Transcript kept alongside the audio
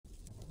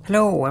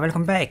Hello and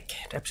welcome back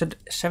to episode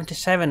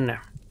 77.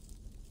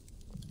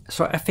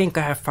 So I think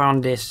I have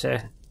found this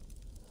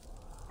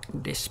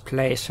this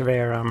place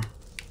where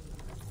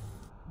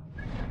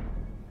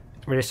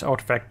this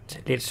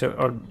artifact leads to,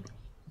 or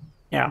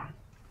yeah,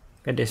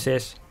 where this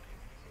is,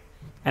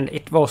 and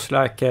it was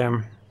like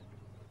in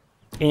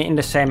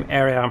the same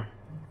area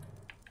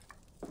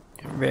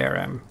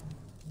where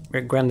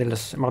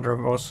Gwendolen's mother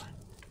was,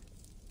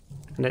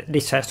 and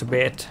this has to be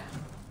it.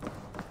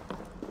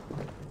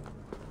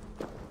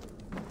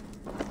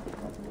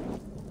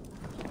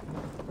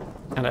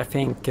 And I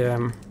think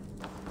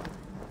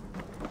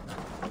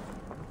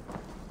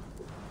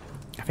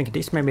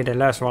this may be the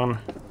last one.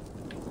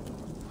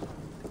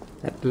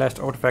 The last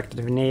artifact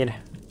that we need.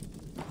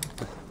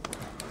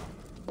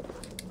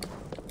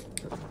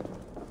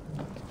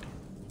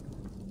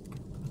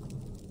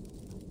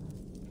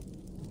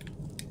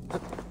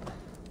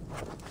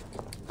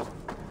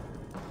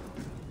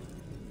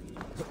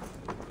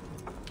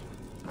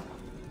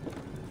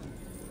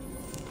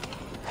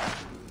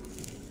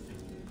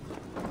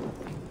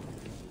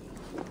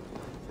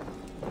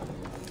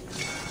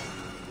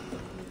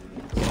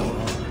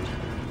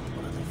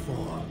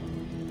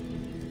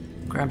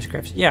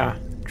 Scraps, yeah,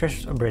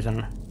 treasures of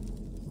Britain.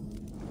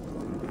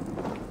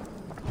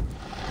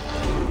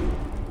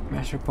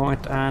 Master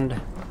point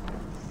and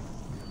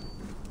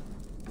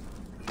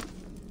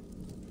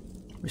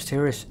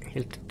mysterious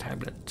hilt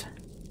tablet.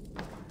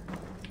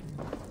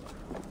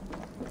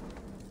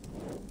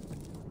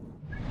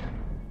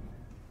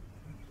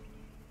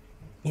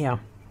 Yeah,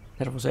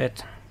 that was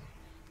it.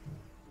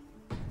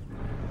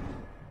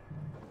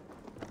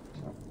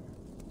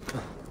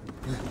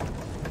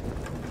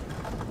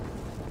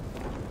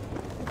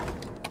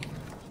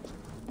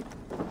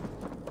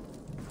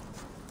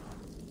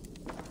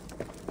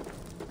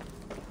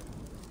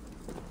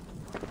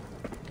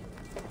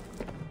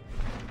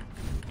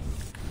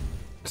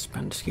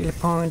 Spend skill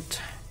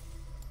point.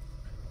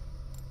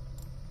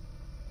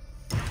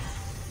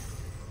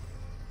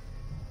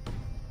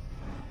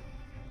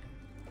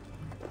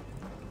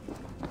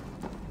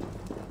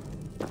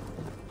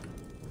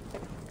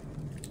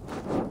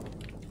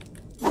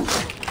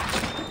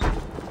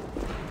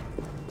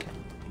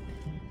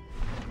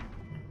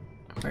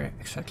 Where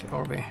exactly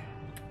are we?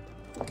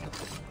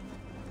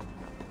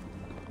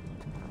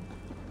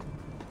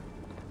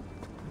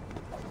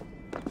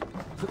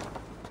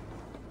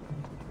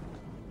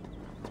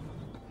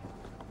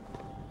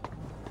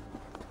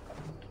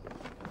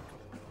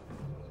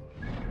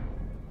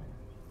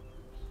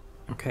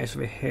 Okay, so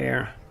we're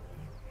here.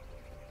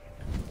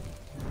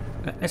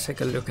 Let's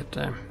take a look at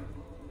the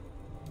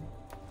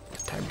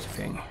tablet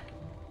thing.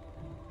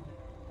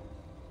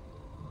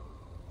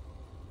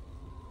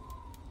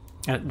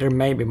 There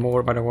may be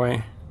more, by the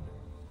way.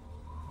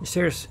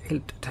 Mysterious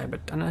hilt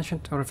tablet, an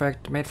ancient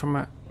artifact made from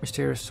a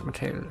mysterious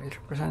material. It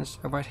represents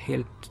a white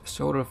hilt,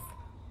 sort of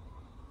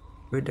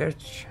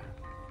withered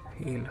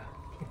heel.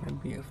 It may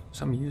be of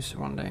some use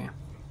one day.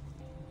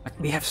 Like,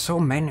 we have so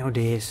many of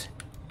these.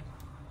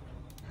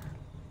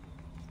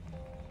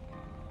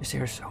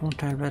 Mysterious home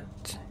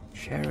tablet,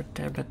 shared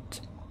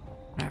tablet,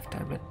 knife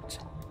tablet,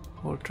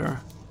 halter.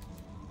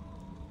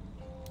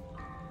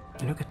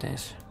 And look at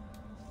this.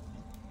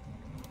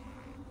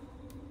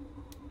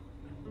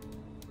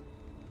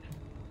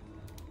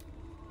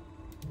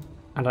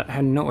 And I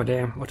have no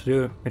idea what to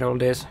do with all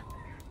this.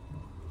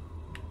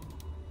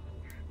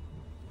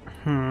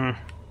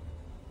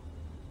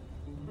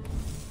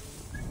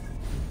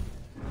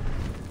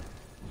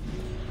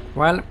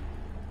 Well,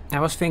 I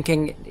was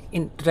thinking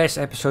in today's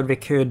episode we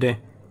could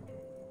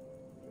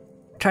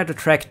try to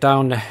track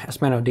down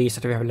as many of these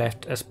that we have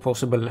left as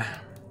possible.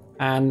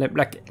 And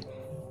like,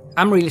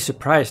 I'm really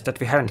surprised that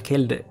we haven't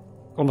killed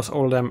almost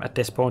all of them at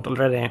this point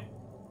already.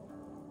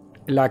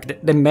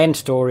 Like, the main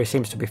story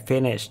seems to be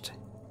finished.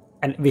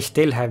 And we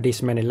still have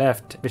this many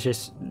left, which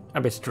is a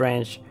bit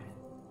strange.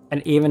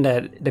 And even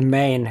the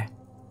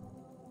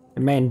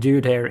main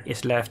dude here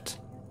is left.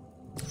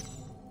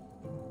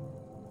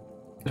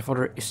 The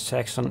father is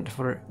Saxon. The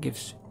father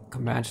gives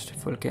commands to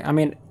Fulke. I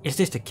mean, is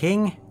this the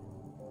king?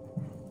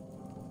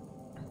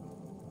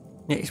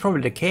 Yeah, it's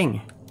probably the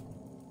king.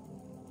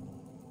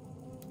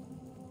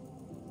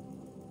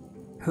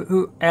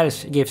 Who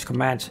else gives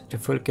commands to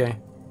Fulke?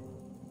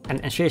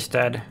 And she's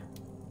dead.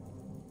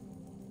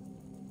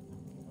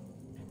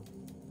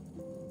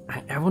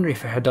 I wonder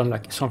if I have done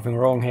like something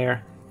wrong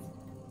here.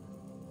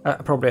 I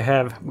probably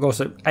have, because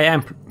I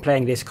am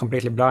playing this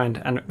completely blind,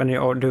 and when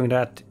you're doing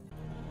that.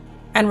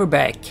 And we're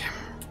back.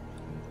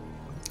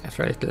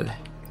 After a little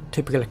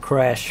typical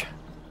crash.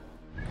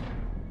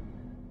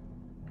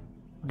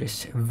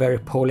 This very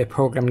poorly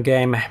programmed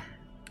game.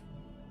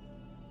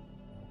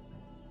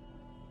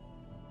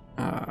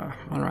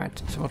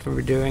 Alright, so what were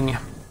we doing?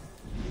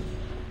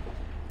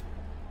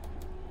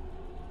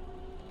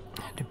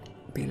 The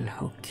bill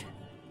hook.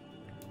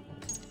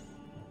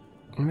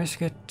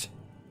 Investigate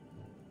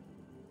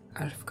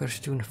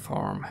Alfgurstone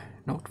Farm,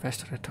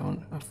 northwest of the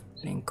town of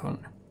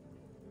Lincoln.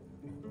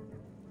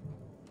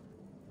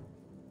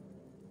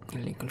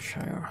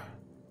 Lincolnshire.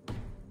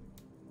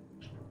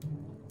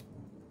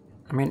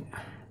 I mean,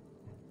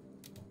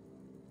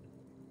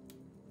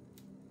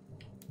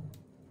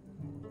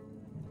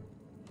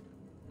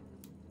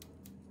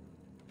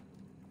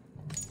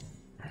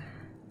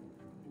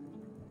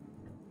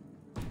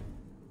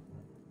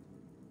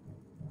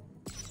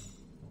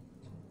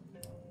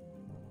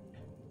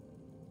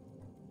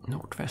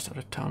 northwest of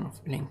the town of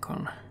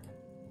Lincoln.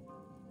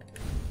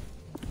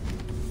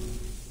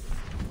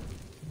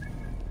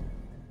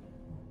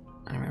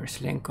 And where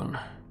is Lincoln?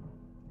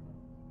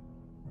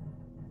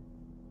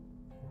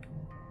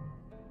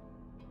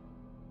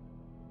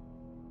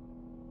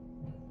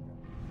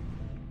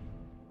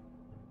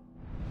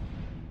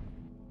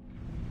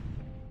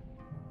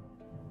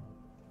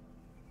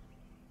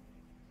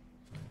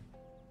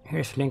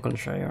 Here's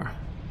Lincolnshire.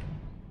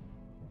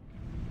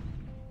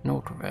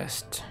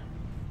 Northwest.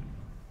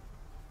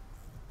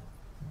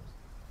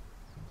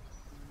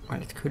 Well,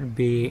 it could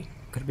be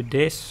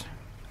this.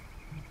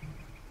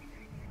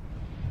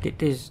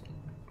 This,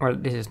 well,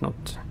 this is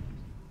not.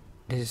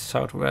 This is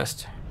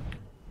southwest.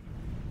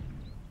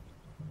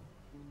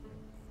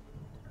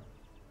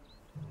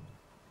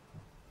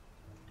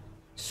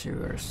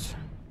 Sewers.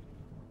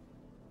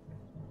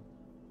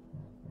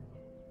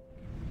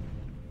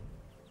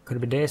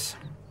 Could be this.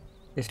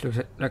 This looks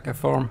like a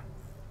farm.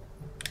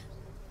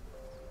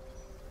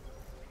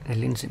 A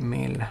Lindsay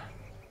Mill.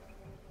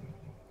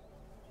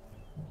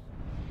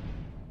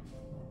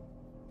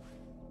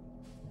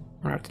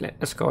 Alright,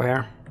 let's go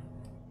here.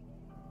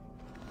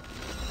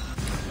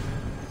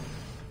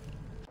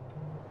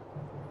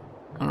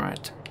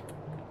 Alright.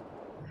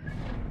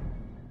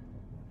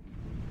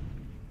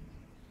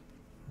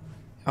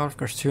 Olof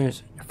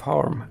Garsoon's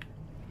farm.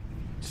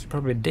 It's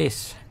probably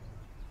this.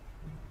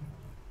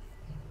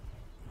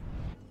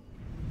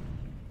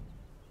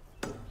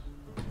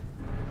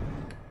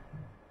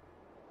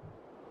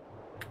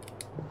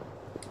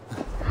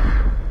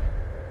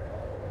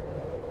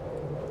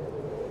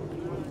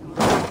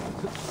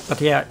 But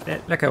yeah,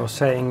 like I was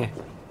saying,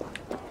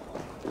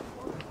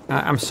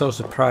 I'm so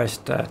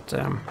surprised that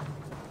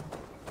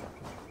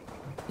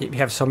we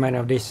have so many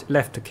of these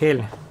left to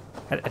kill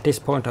at this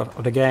point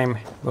of the game.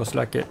 It was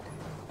like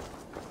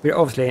we're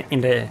obviously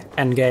in the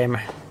end game,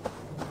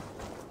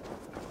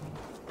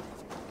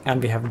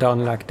 and we have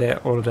done like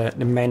all the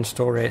main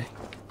story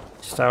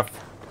stuff,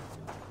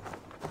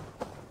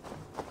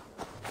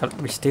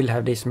 but we still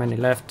have this many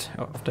left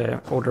of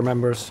the older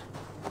members.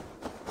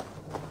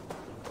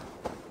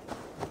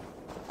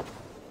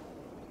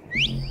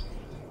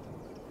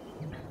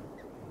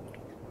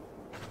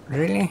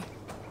 Really?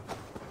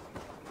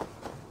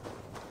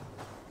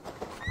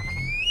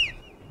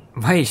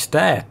 Why is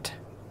that?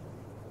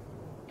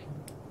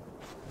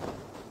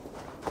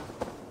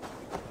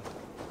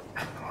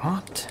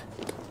 What?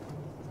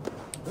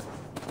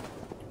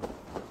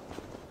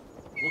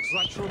 Looks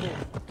like trouble.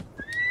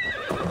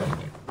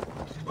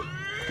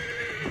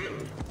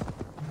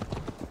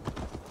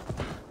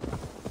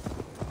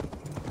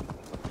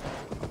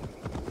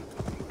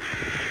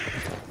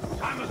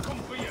 Time has come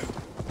for you.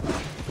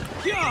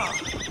 Yeah!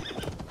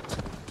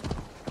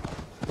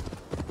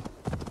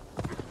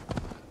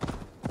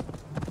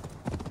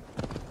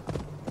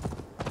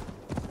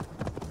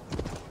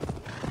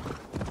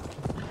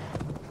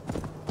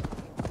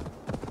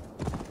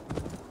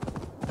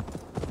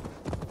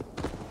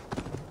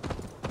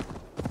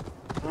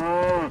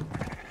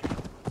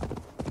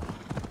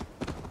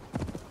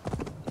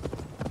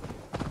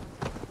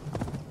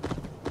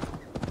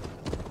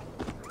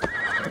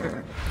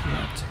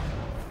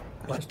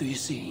 What do you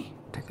see?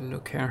 Take a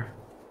look here.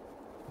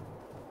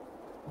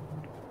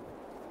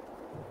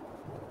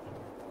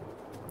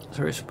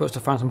 So we're supposed to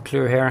find some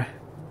clue here.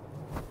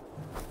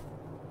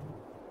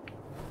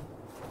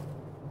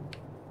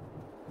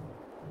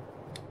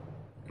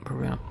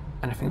 Probably not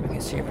anything we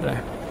can see over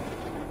there.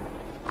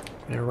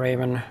 The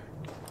raven.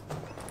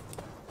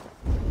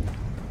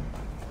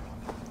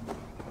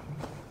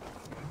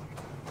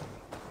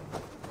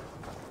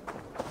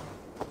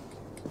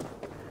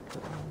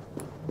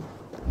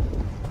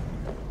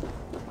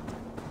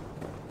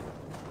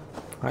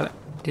 Well,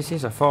 this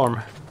is a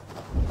farm.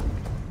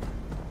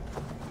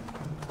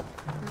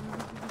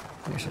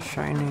 There's a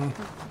shiny.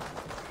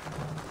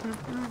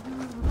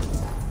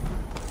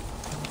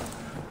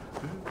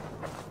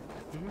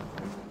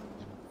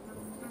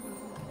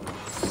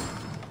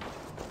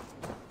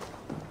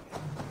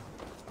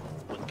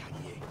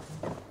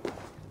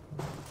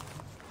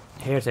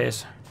 Here it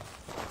is.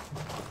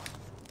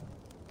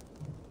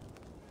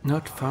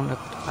 Not found at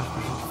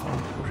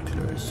farm or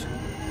clues.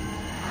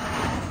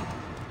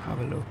 Have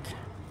a look.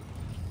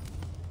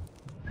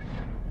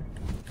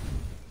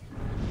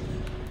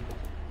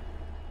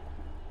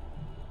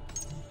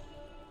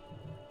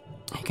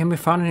 He can be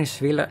found in his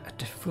villa at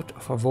the foot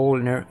of a wall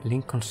near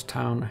Lincoln's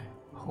Town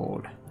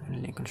Hall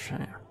in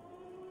Lincolnshire.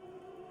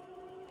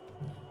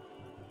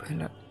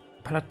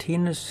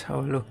 Palatinus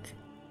Havelock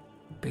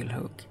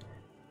Billhook.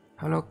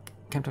 Havelock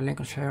came to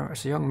Lincolnshire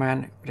as a young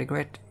man with a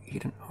great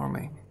hidden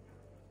army.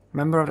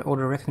 Member of the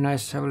Order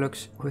recognizes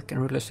Havelock's quick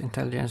and ruthless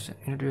intelligence and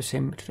introduce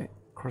him to the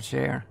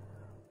Crosshair.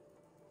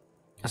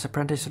 As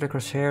apprentice of the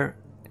Crosshair,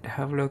 the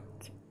Havelock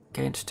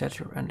gained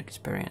stature and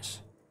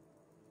experience.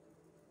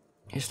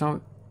 He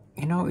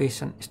now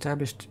is an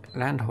established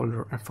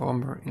landholder and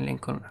farmer in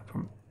Lincoln,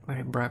 from where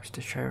he bribes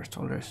the sheriff's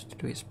soldiers to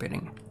do his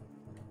bidding.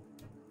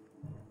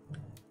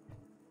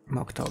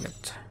 Mark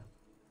target.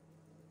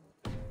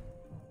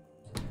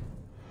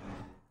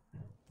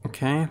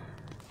 Okay.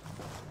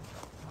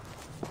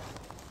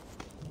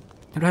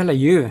 Who the hell are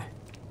you?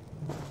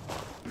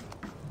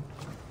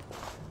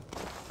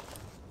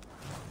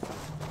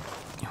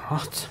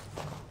 What?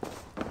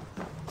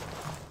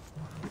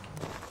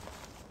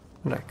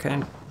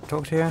 Can I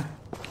talk to you?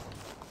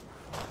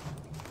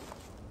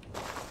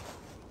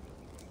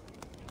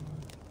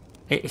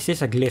 Is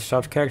this a glitched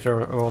out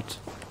character or what?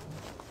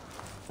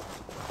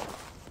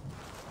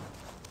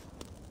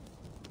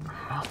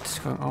 What is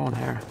going on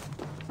here?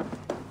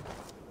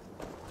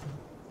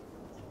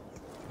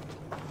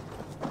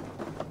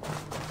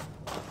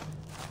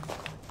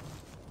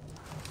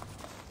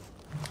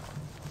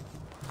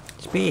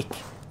 Speak!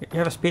 You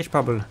have a speech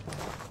bubble.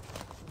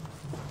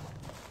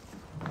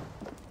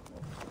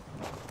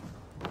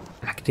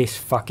 Like this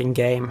fucking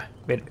game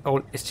with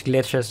all its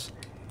glitches.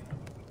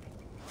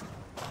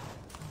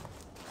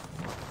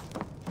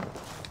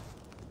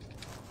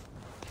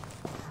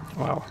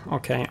 Wow,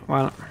 okay,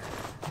 well.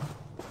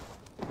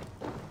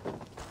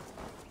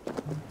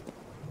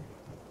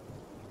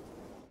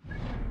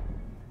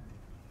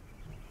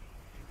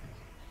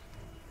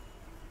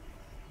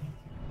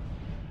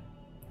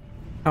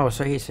 Oh,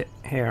 so he's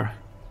here.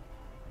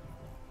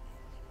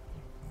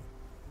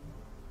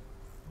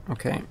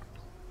 Okay.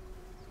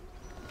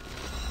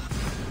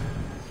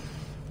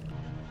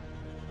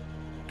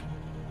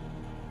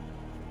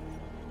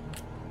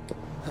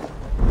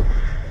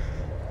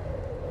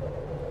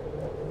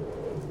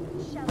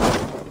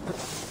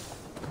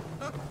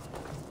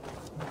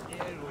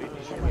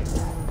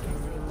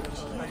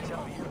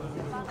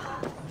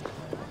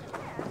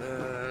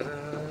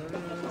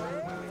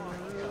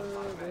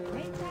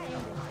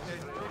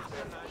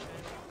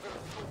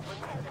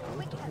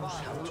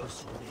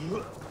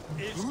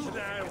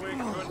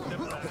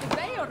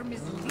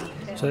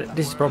 So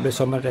this is probably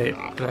somebody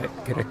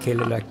like could have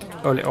killed like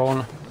early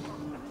on,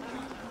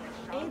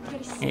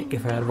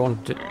 if I had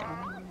wanted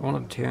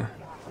to.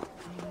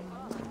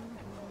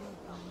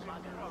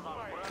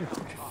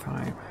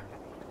 55.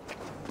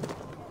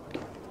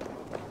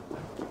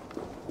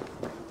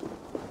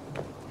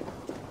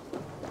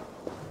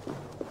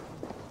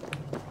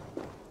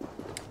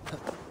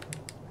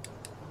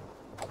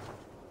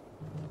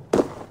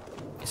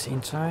 Is he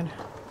inside?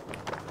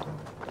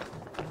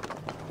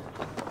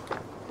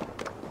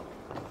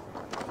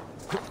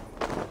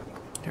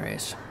 There he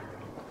is.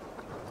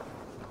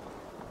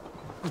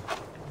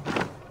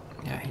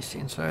 Yeah, he's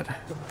inside.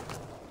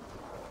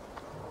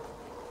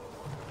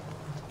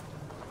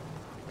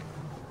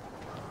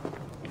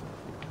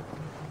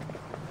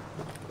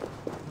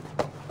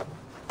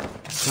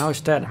 Now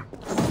he's dead.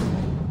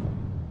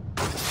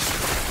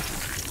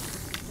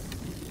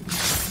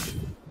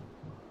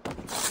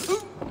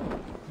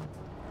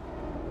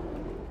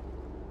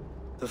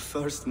 The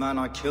first man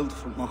I killed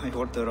for my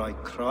order, I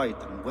cried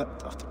and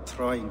wept after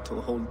trying to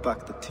hold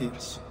back the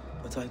tears.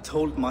 But I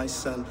told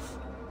myself,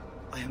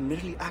 I am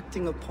merely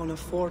acting upon a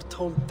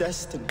foretold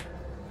destiny,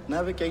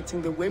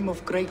 navigating the whim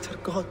of greater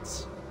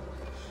gods.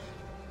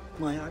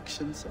 My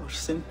actions are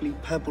simply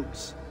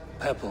pebbles.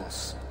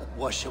 Pebbles that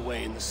wash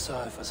away in the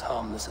surf as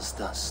harmless as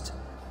dust.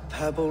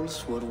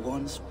 Pebbles were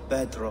once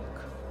bedrock,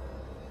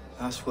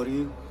 as were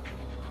you.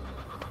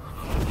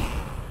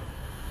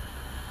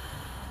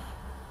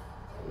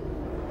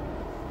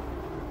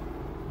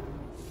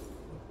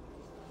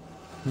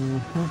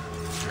 Did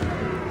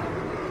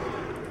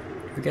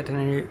we get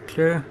any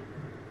clue?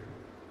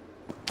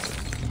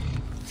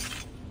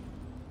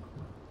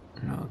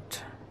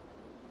 Not.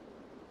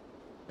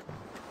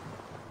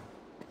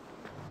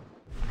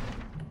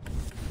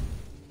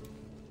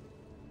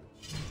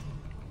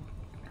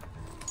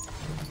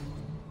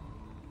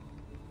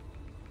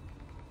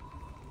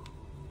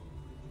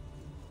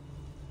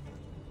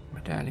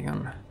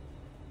 Medallion.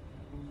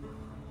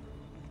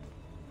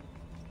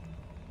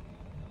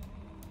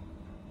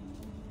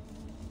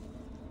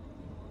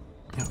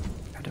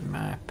 The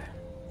map.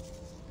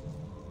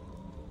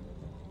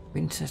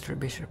 Winchester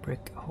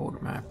Bishopric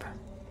Horde map.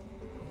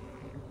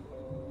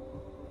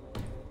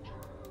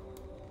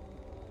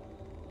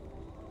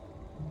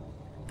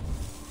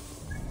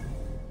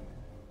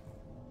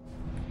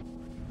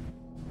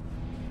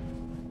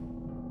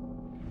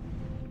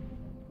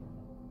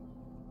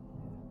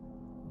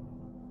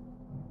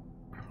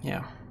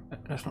 Yeah,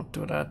 let's not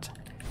do that.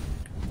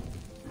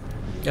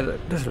 Yeah,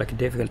 this is like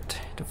difficult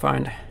to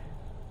find.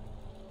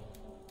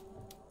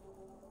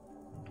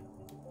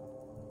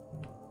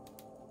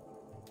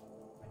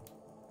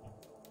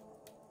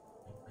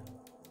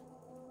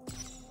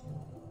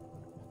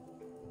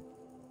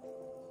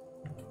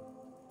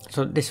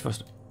 So this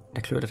was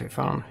the clue that we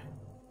found.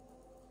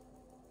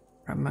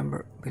 Remember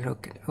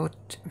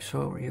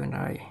saw you and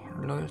I.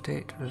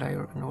 Loyalty to the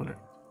lyre and all that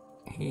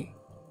he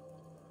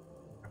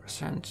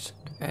represents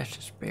the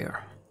Ashes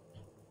bear.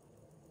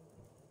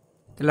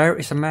 The lyre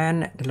is a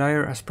man. The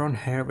lyre has brown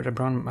hair with a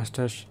brown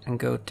mustache and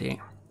goatee.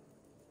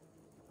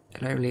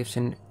 The lyre lives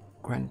in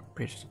Grand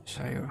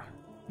Bridgeshire.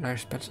 The lyre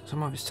spends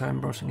some of his time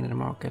browsing in the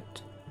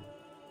market.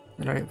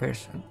 The lyre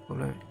wears an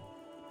olive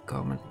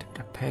garment with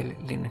a pale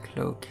linen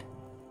cloak.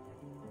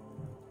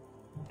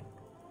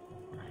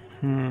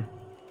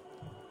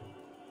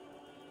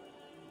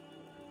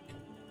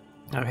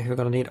 I think we're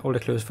gonna need all the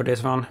clues for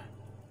this one.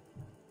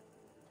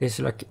 This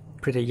is like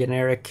pretty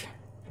generic.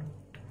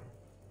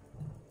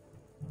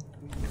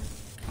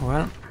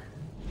 Well.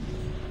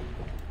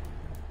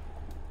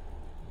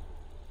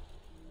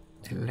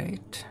 Too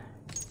late.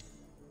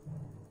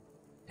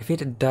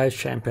 Defeated dive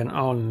champion,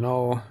 oh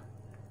no.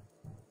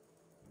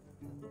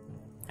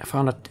 I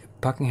found that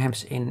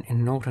Buckingham's Inn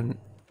in northern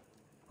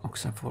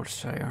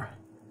Oxfordshire.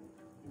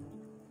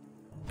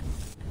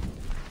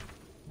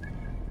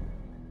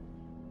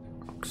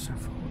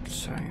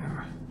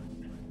 Oxfordshire.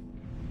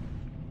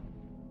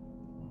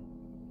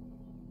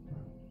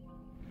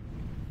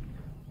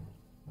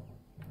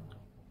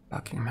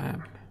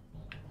 Buckingham.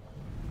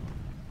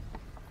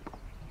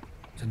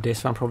 So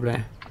this one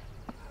probably.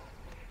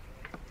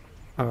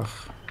 Ugh.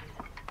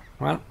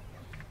 Well,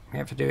 we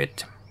have to do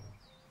it.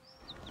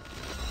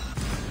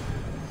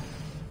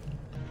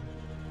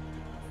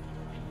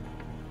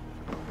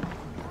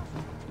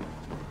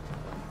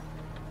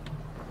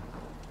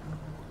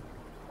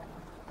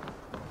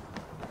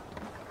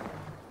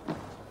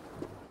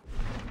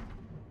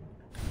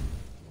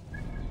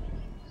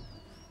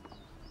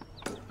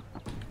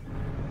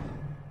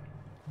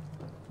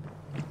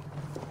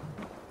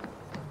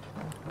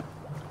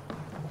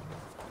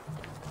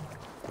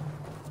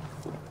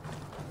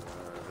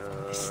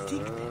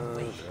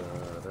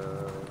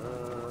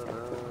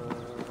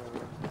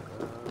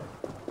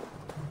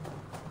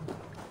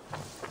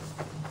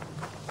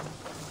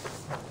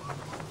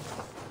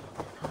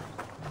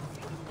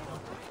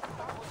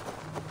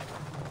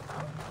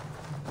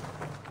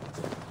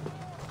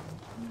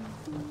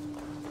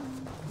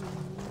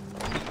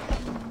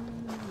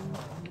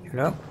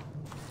 Hello?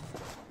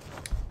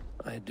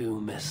 I do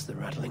miss the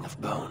rattling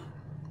of bone.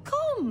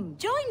 Come,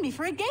 join me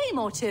for a game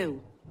or two.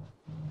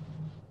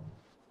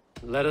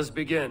 Let us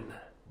begin.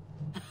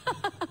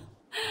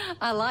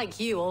 I like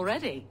you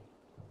already.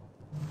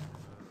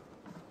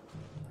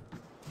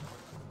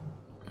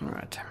 All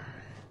right.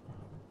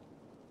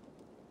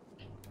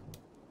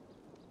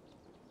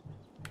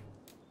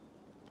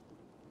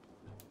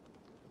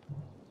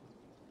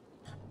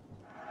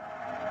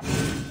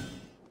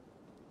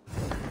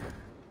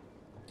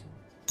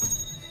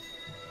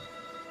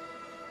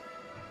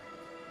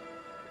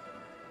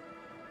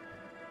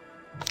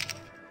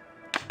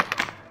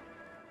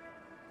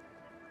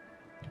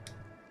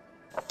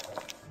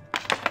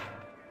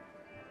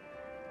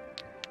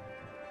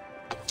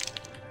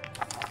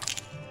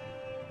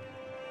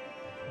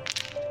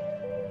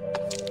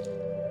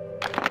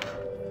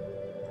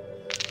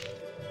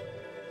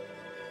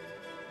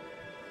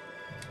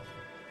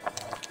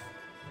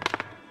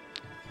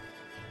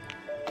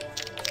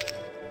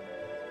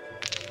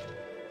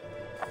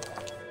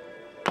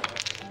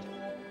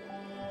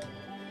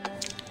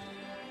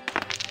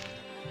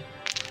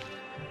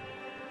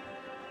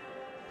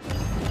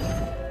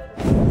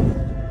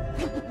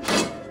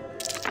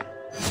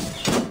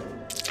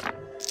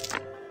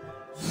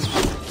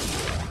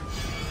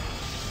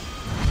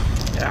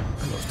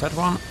 That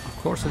one, of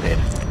course I did.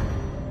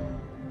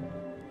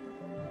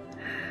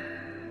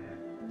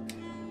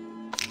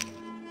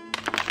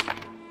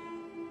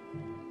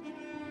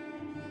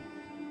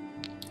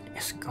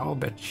 It's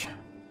garbage.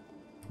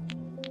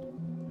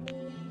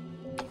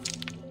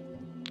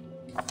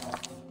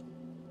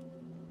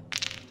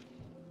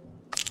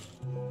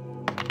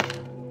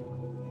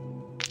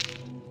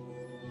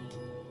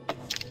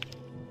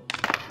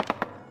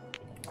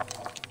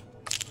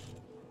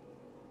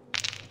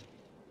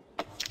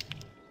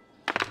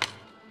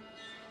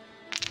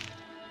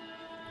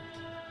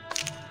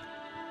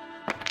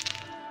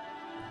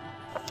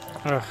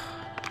 Ugh.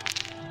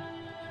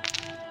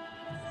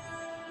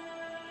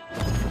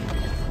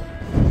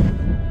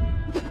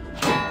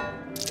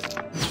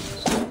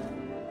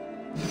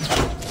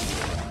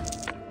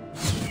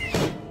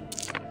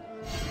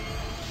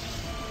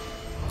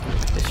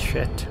 This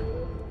shit.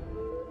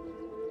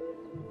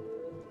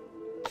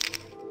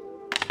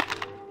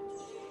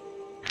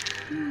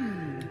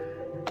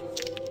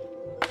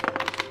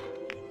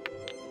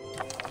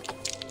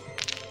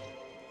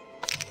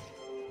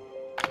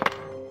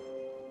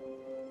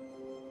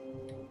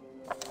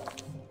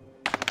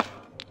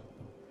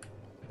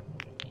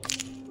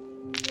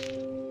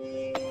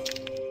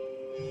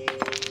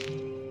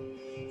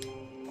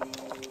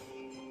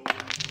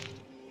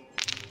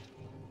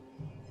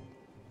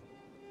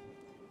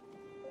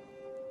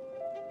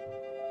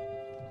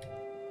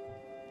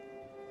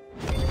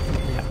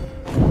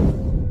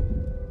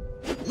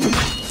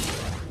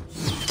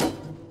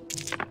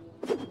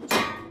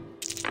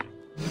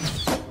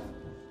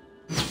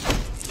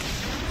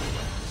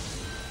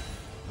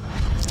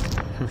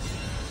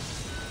 Yes!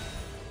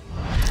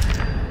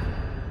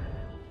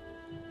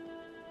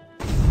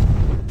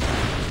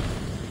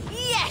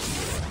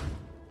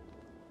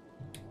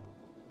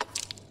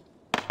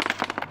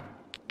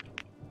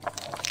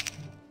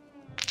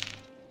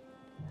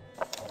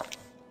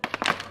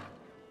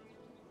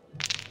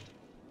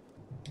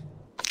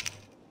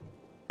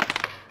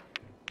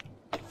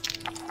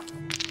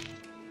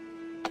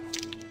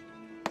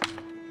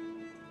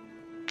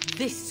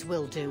 This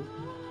will do.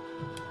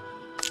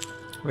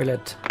 Will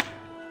it?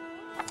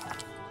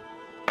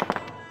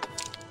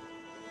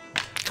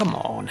 Come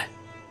on.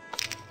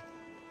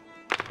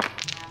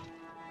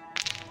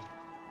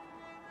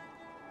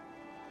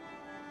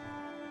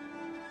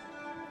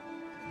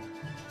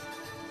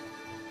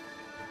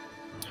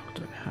 What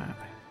do we have?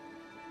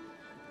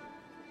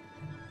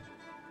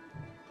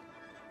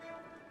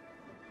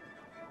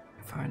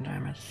 Fire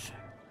damage.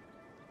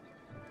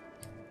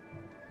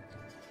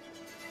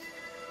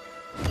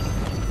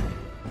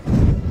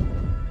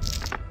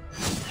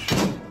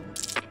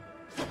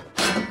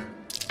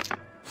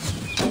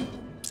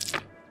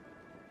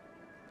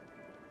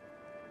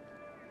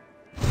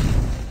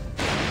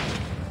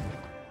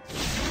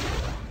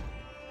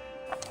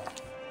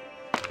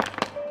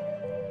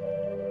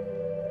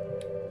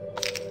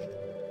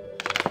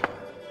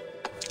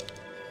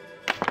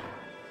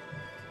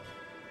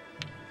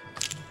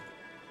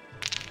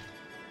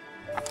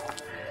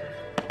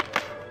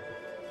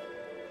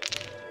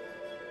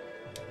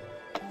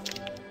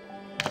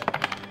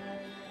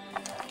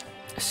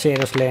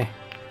 Seriously.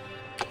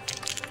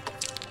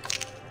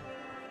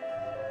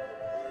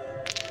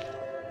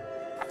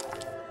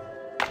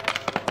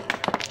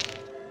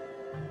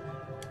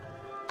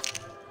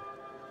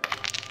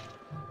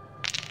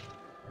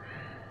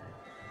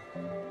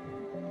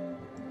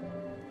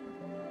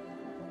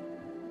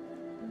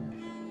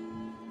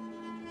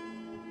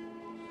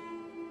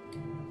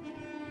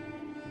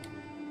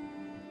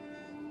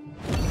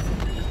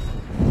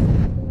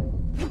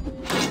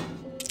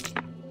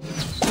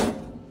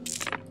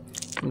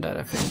 That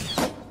I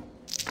think.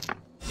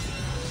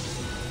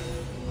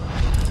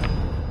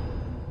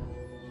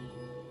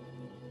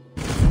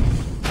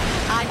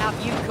 I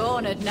have you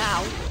cornered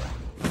now.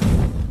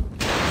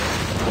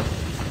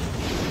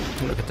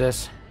 Look at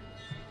this.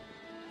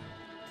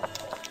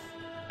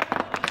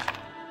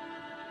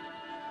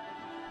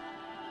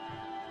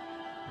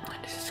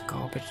 This is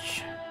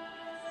garbage.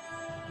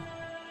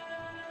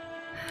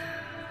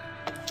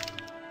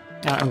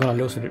 I'm gonna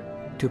lose with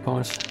 2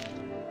 points.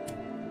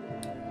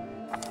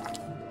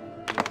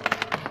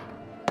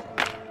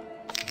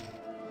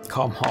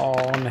 Come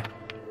on.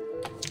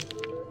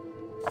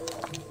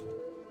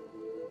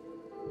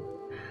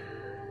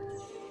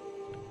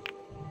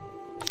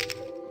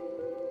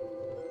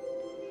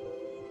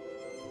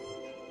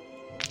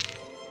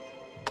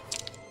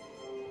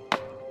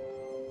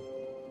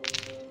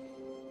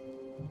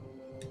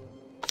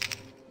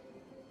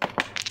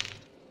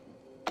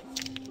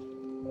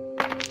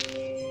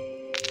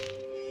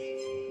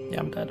 Yeah,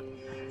 I'm dead.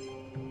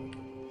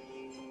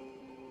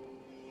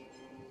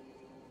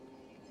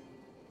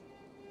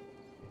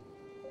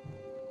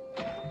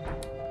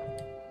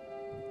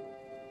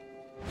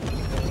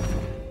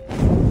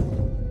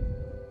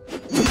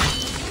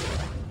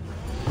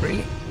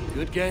 Really?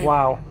 Good game.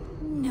 Wow.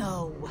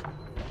 No.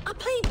 I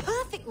played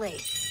perfectly.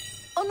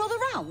 Another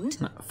round?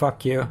 No,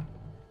 fuck you.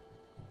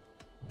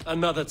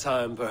 Another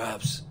time,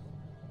 perhaps.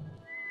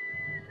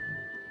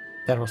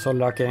 That was so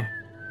lucky.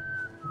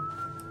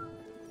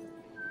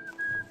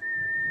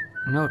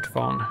 Note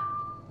phone.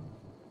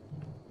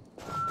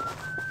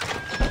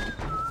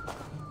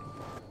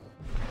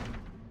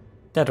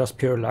 That was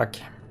pure luck.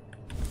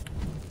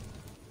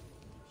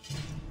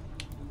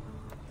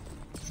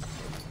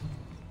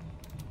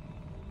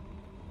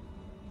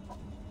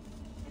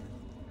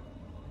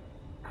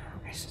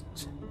 Where is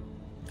it?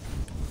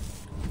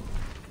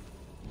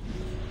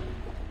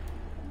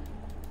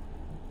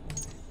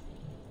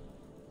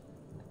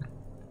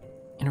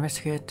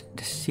 Investigate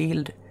the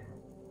sealed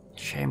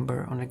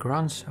chamber on the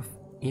grounds of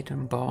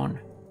Eden Barn,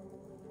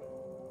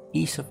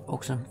 east of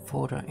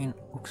Oxenford in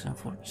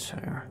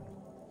Oxenfordshire.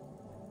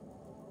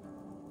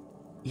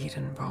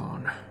 Eden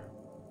Barn.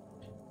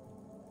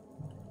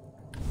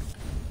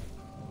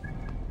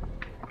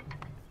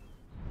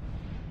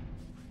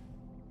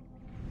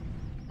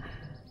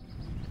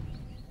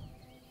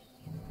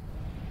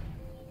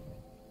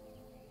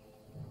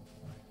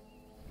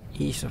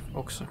 East of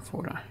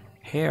Oxenford.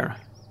 Here.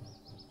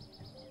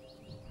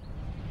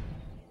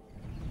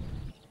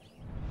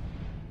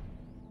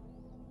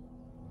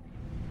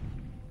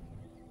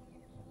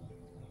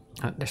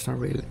 There's no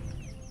real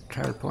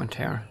travel point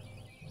here.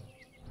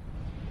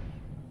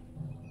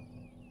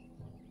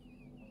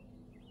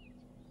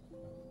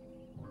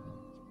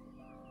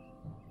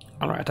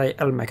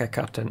 Alright, I'll make a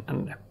cut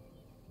and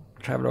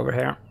travel over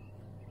here.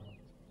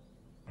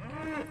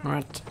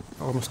 Alright,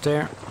 almost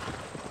there.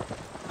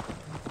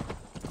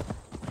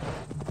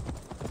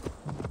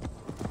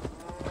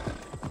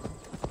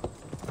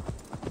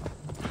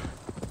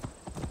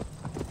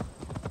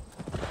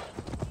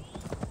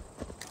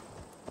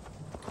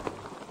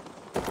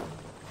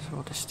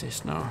 What is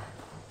this now?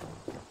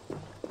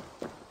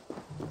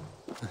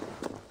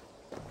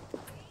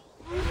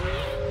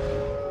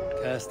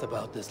 Cast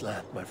about this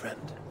land, my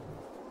friend.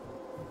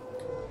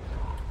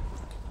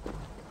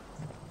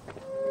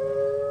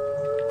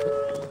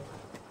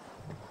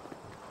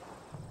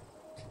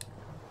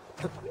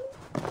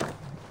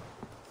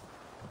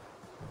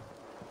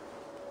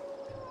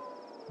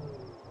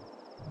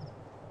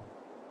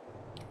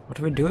 What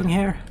are we doing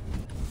here?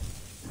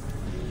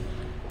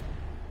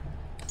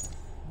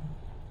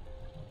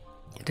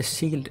 The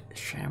sealed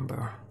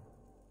chamber.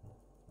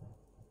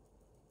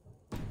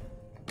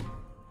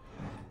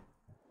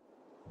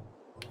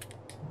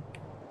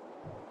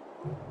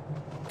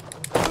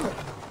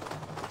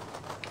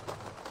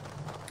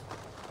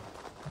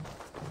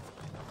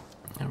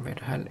 And where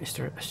the hell is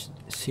there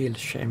a sealed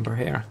chamber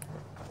here?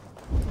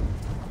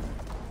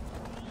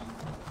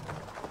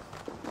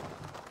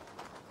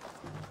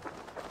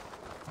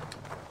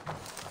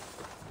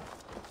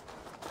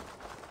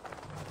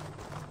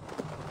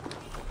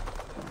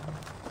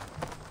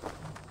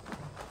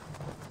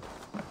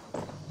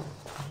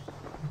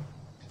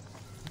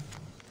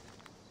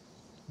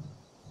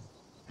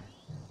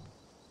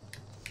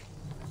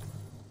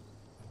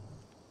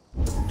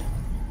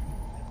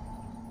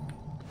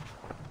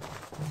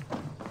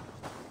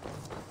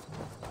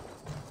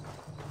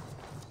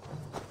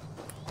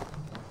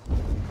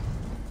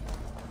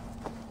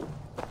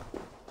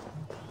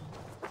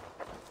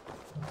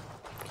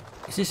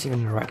 Is this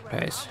even the right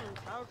place?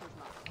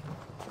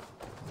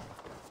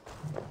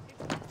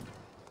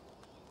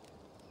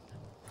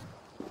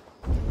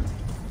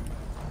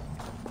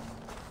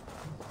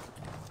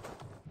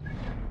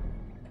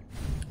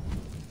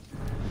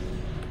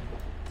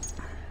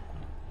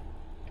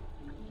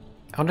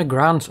 On the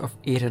grounds of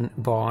Eden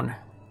Barn,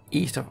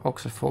 east of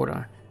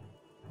Oxford.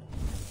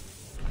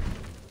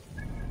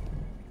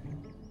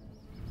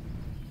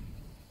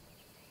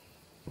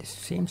 This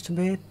seems to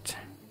be it.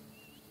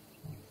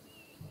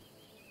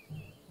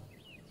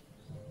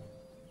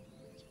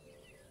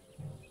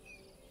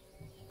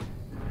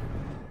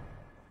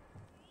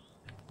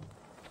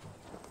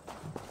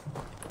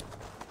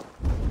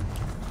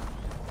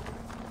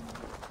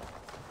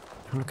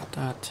 Look at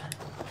that.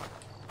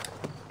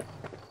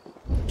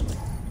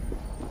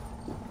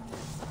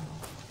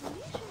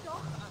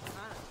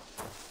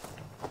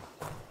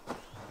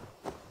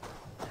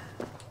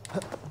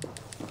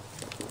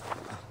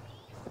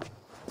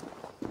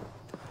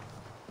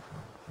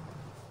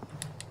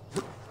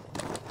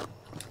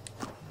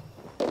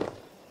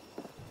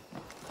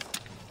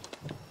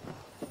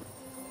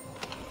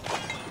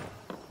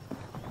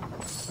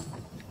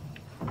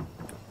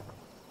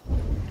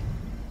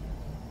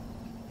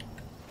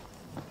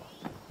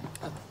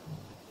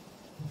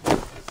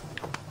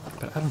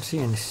 I don't see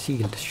any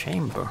sealed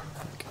chamber.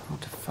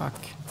 What the fuck?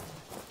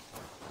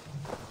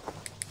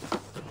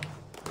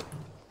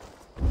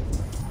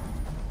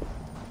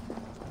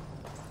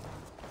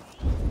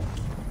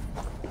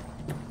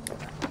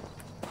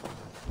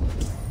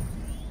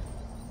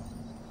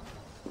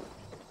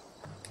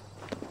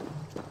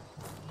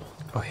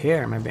 Oh,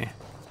 here maybe.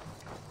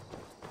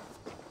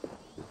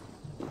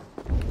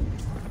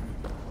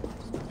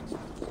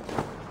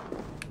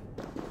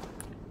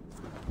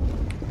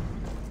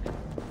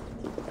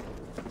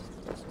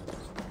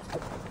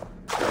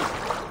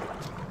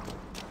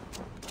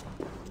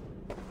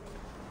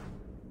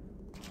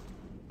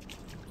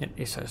 It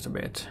is just a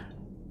bit.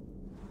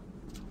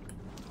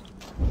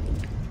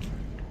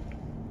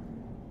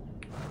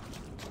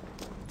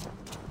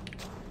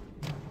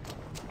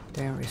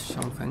 There is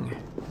something.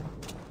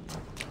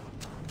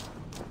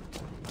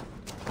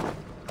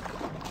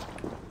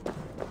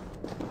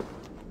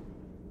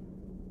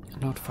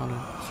 Not follow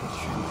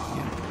section.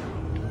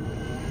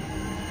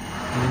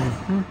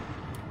 Yeah.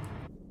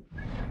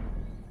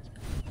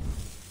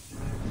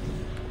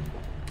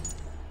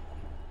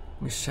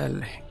 We sell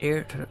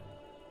air to the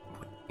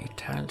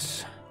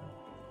Italians.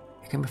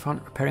 You can be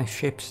found repairing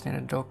ships near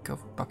the dock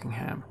of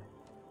Buckingham.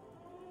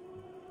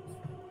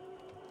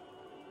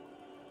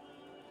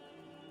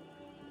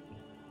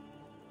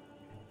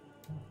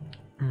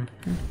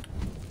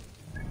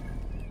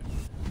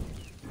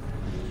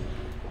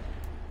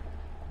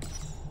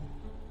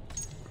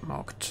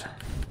 Marked.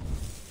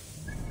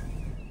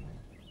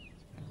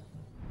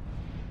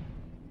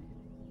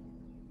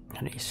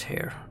 And he's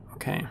here.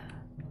 Okay.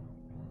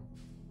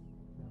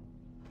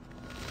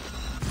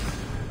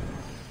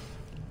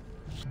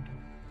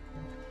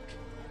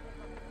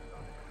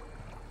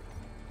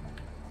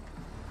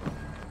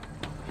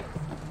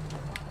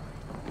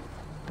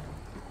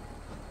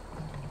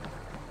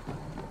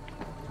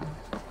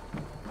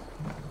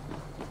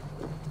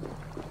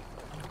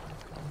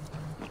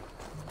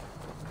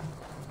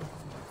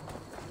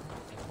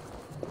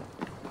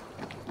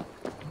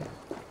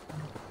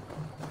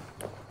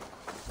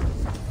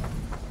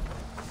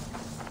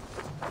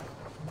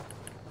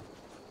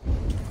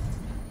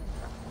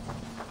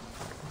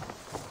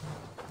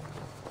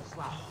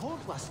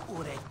 Was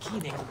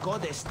urekinen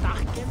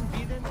godestarken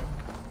binnen?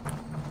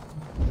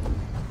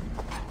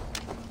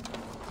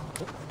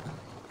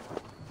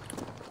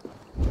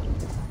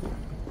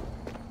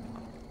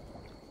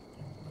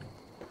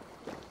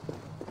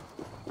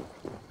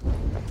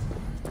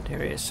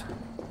 There he is.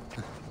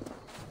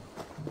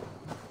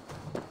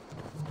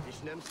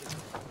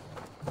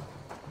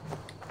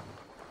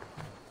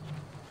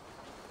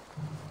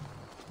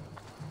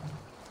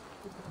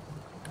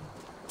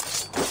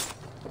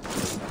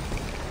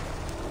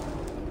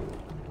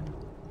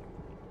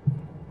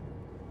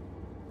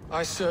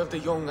 I served the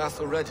young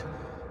Athelred.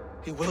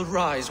 He will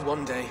rise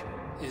one day.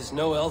 Is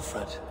no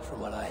Alfred,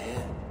 from what I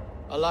hear.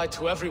 I lied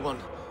to everyone,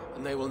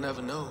 and they will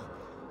never know.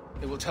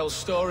 They will tell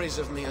stories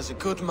of me as a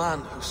good man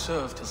who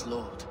served his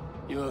lord.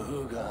 Your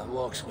Huga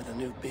walks with a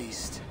new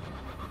beast.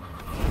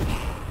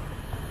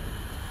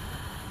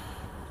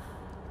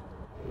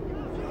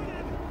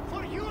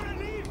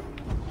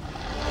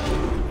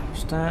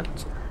 What's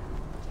that?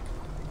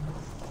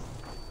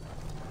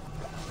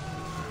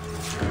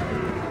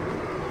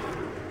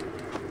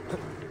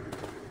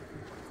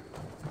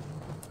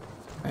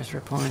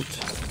 Measure point.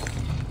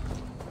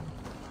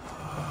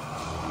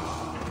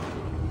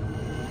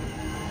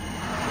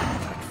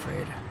 Not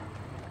afraid.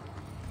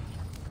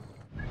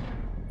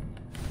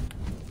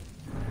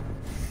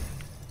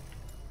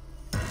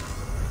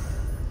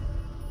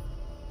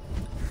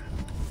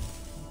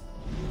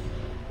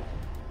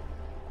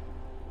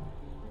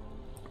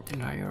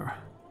 Denier.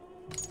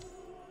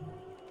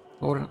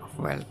 Order of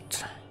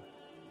Wealth.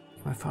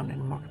 Can be found in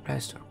the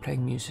marketplace or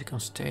playing music on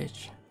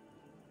stage.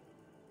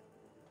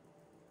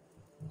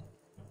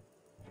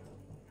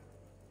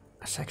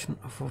 A section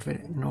of Fort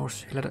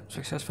North led a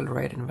successful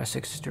raid in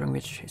Wessex, during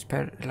which he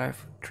spared the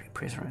life of 3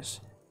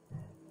 prisoners.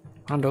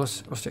 One of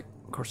those was the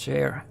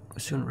Courtier, who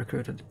soon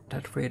recruited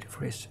Thelfrid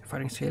for his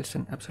fighting skills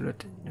and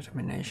absolute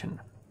determination.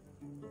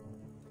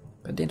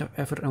 By dint of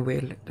effort and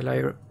will, the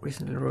liar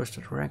recently rose to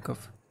the rank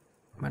of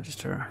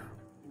Magister.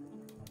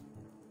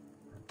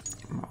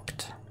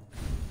 Mocked.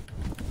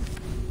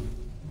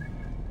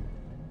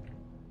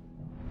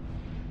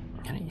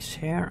 And he's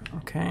here,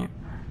 okay.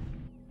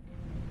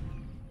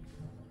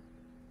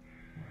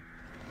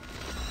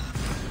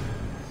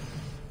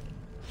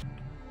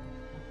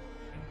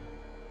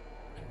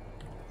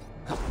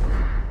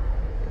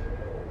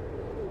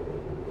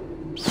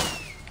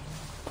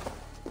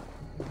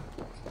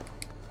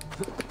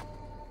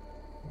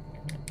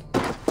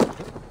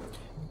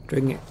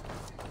 Doing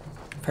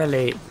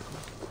fairly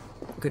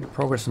good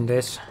progress on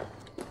this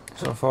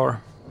so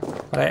far,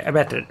 but I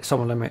bet that some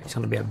of them is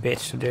going to be a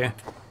bitch to do.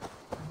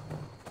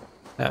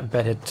 I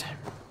bet it.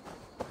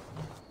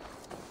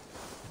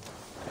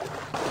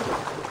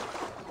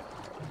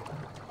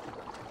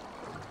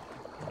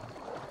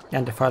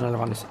 And the final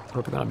one is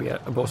probably going to be a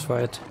boss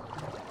fight.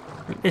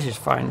 This is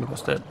fine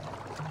because the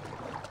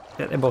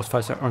boss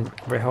fights aren't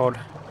very hard.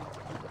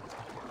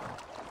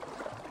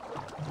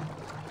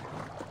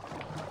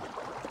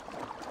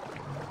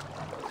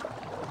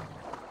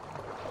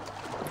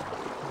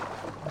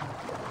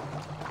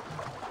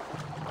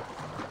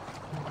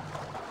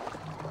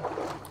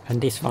 And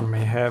this one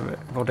may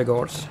have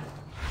bodyguards.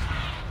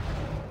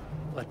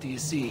 What do you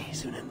see,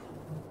 Sunan?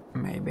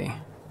 Maybe.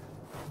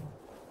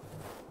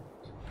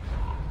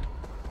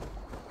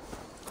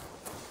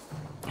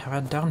 Have I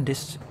done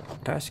this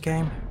last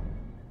game?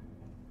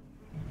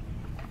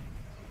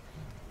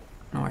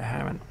 No, I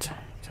haven't.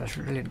 So I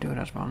should really do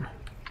that one.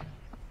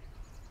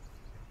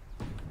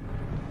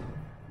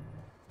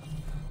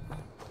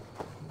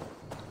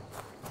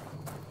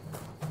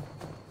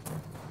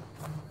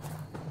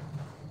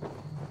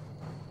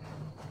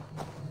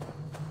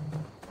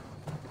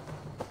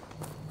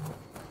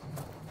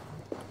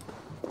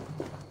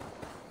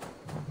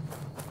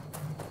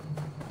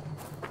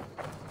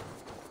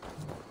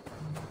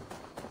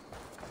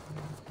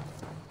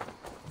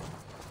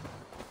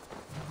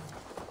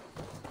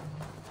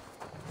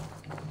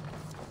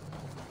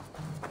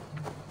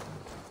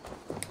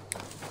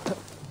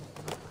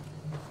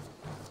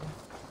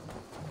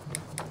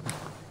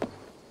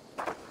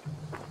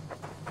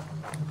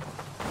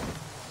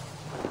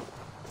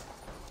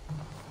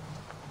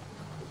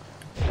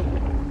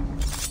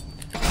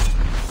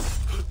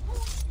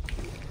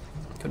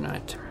 Good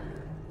night.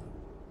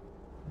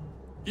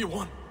 You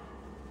won.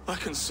 I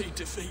can see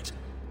defeat.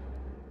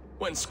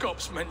 When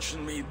Scops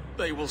mention me,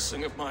 they will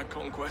sing of my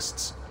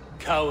conquests.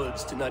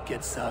 Cowards do not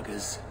get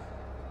sagas.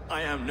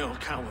 I am no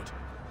coward.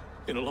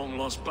 In a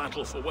long-lost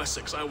battle for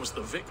Wessex, I was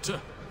the victor.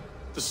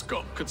 The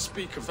Scop could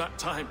speak of that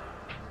time.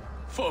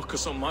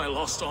 Focus on my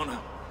lost honor.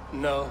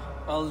 No,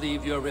 I'll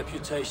leave your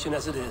reputation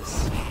as it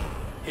is.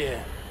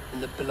 Here,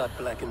 in the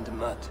blood-blackened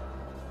mud.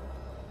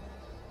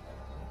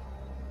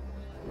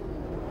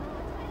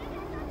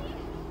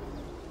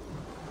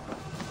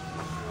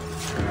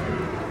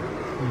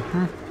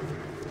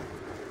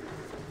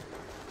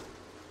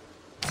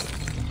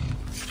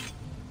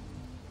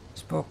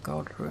 Spoke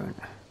out rune.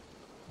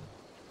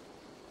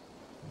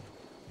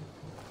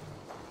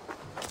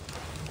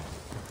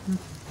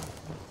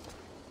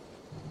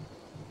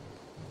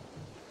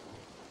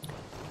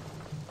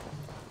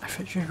 I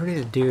should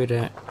really do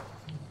the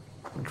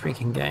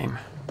drinking game.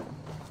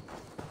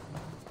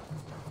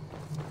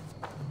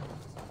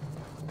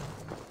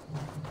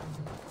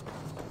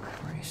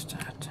 Where is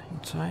that?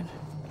 Inside?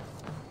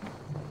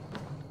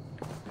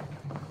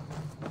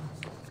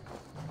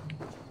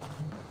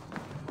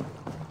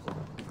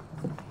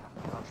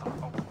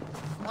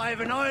 I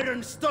have an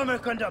iron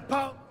stomach and a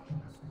pow...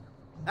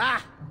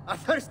 Ah, a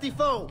thirsty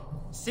foe.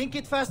 Sink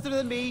it faster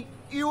than me.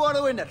 You are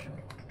the winner.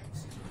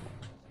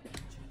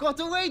 Got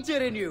a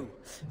wager in you.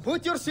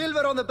 Put your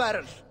silver on the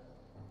barrel.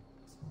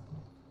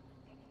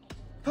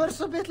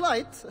 Purse a bit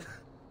light.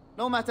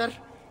 No matter.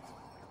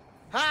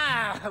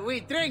 Ah,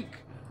 we drink.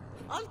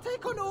 I'll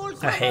take on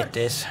all. I hate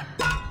this.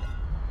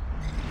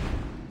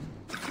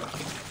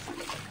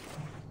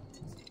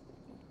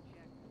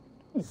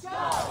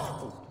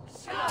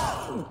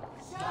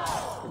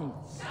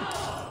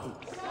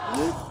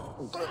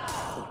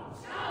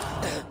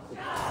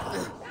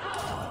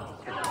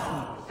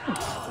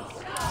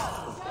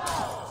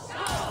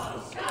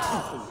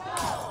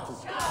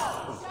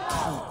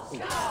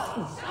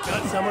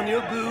 Got some on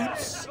your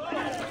boots?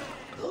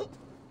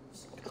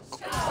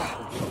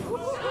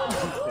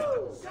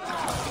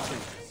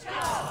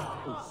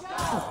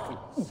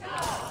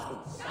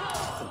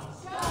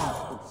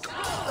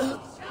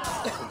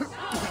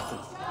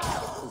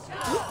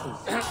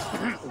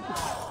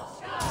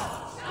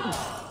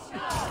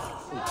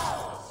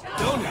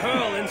 Don't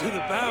hurl into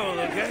the barrel,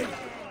 okay?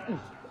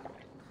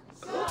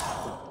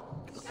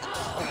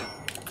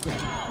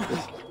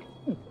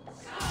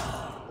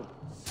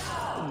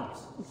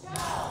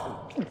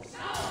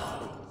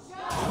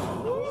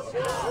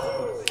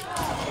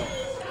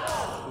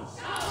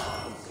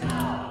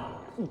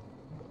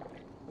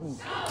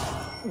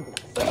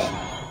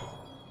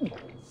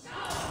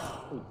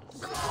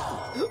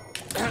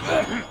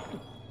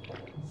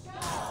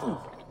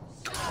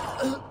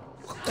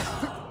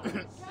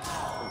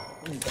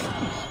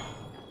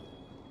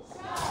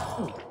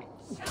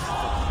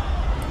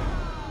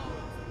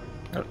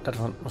 Oh, that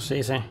one was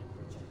easy.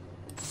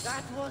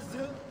 That was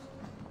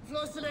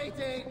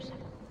fascinating.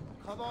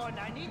 Come on,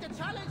 I need a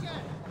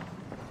challenger.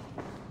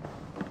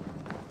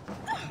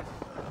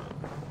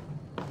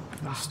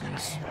 What's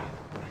this?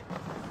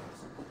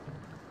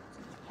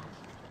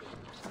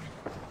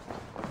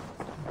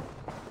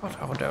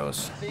 What are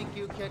those? Think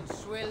you can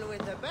swill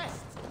with the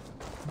best?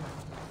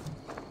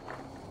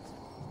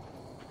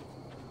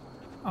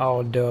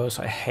 Oh, those.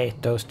 I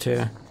hate those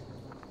too.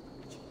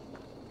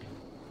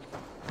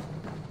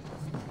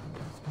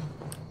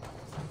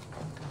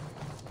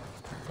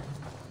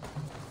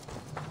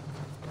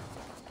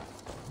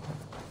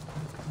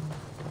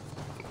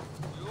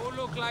 You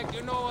look like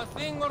you know a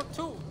thing or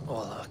two.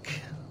 Oh, look.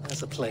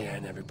 There's a player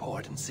in every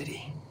port and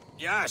city.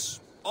 Yes,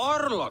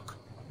 Orlok.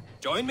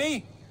 Join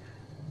me?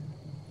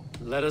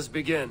 Let us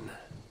begin.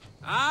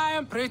 I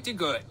am pretty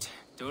good.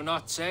 Do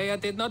not say I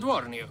did not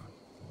warn you.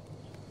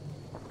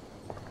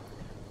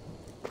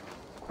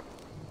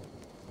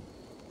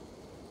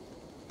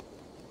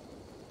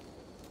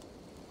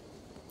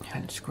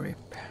 Hand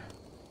grip.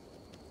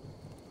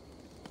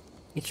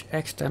 Each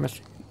X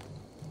damage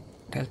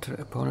dealt to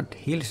the opponent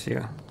heals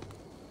you.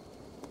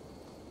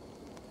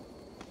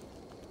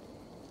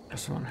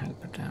 Plus one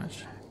helper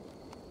damage.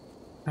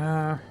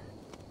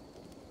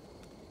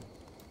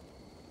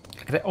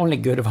 The only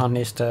good one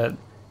is the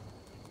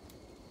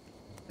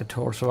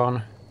torso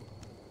one.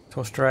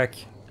 Torso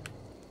strike.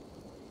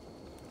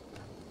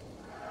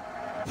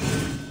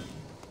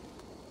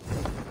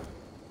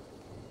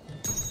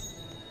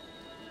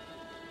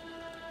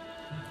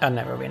 I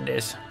never win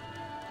this.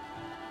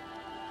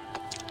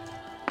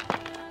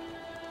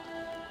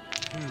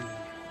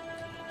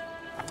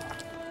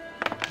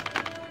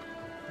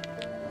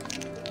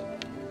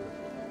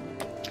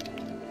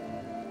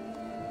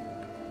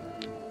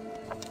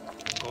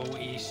 Go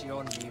easy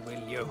on me,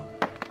 will you?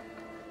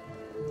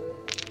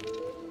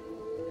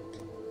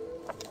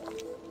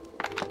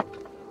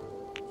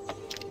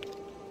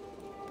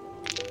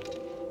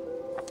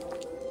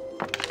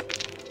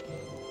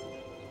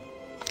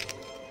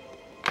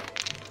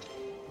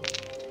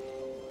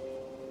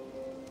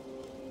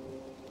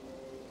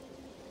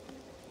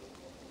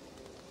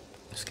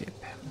 Skip.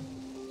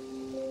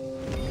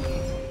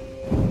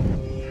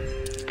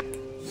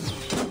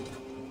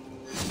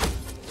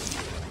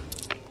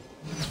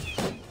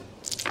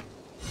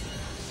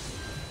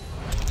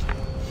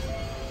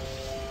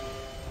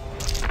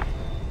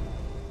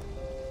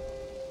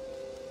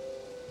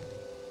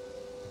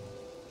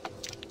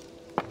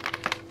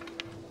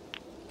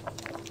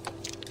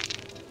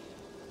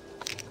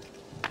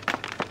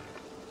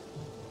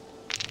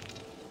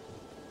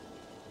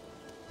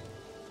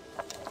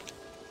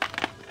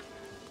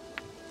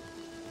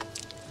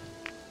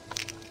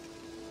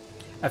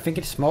 I think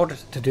it's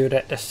smart to do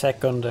the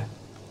second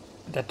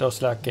that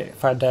does like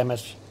 5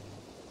 damage.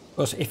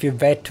 Because if you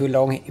wait too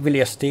long, it will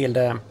just steal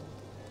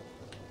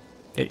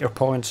your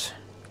points.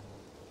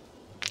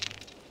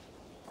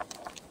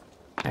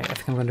 I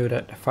think I'm gonna do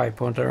the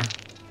 5-pointer.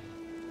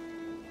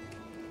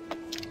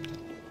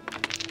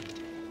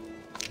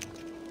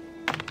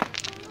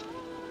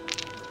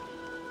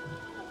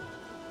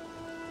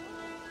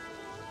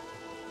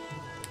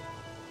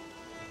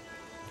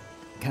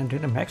 Can I do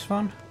the max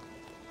one?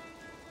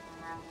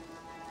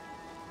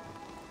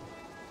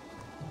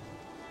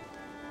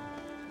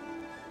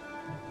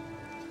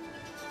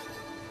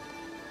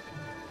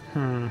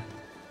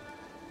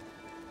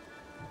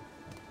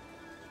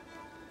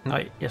 No,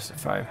 yes,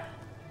 5.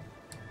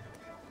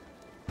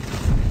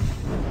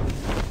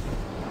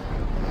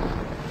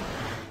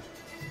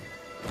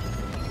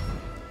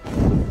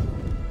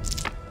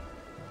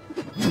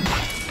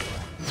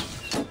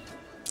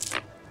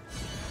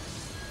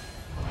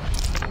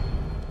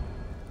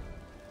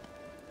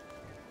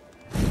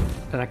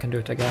 Then I can do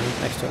it again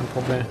next turn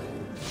probably.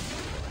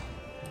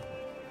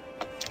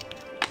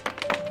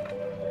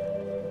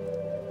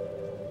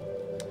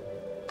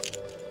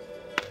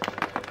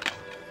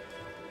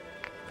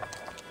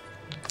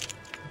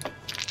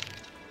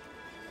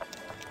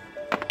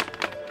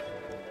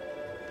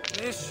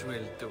 This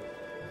will do.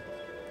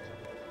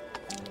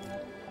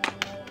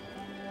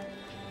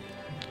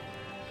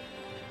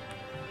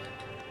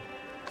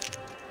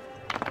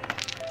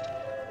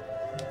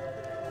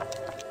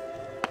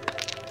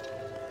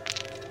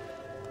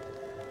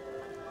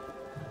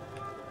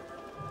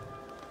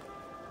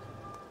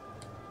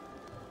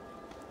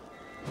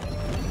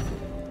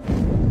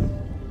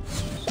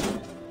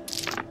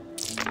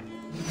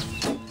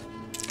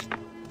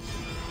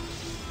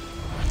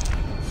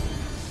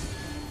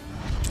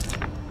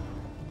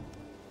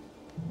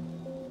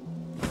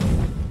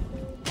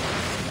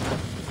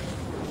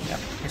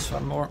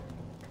 One more.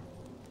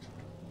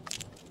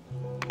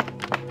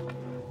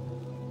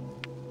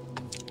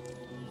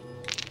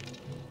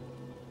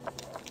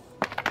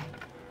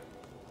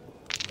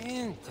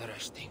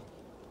 Interesting.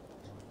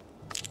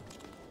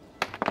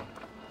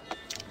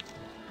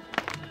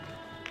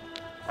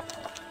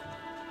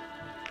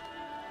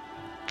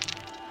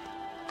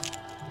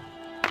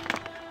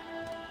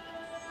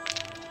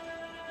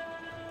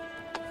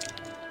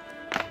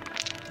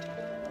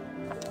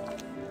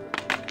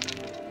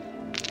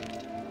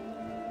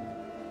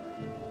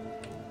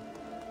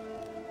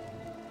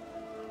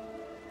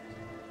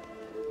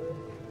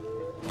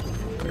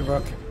 Good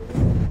work.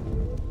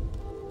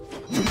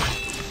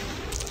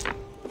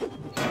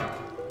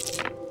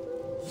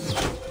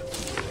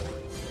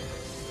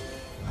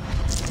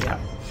 Yeah.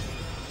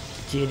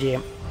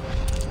 GG.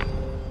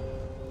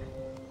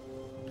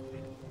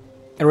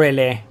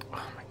 Really?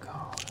 Oh my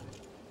god.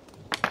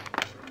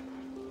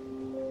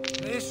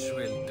 This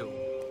will do.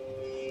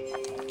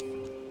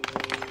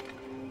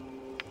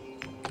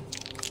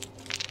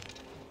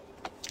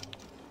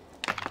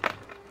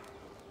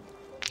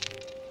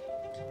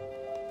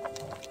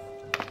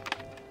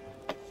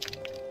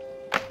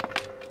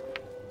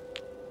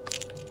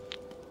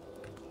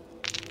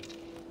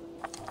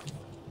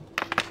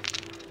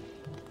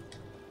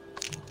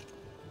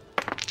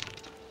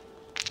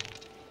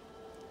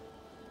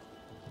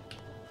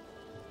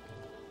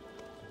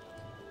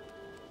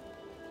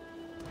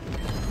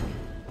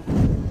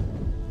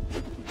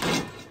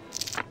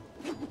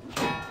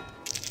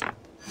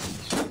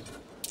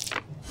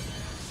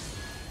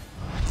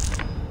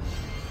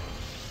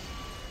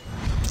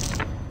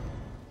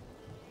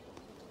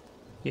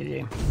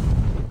 GG.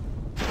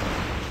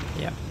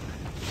 Yeah.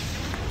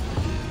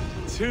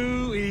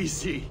 Too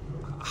easy.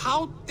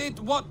 How did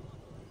what?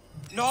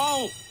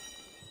 No!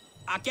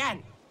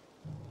 Again!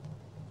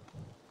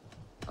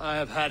 I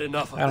have had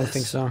enough of I don't this.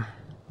 think so.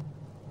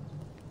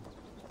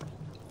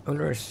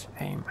 Ulr's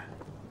aim.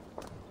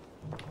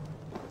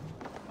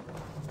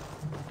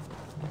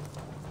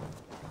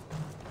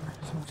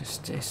 So what is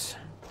this?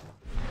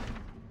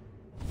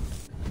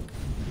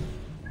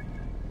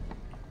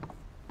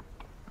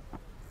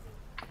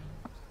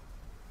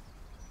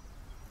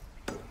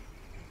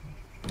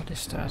 What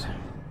is that?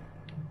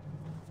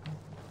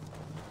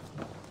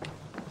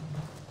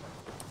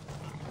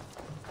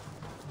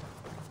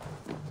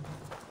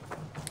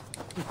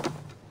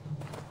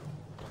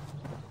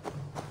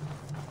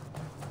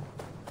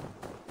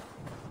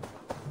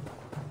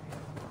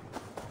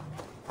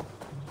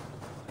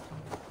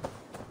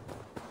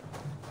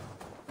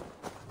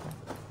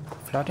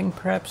 Flooding,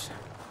 perhaps?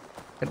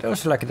 But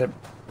those are like the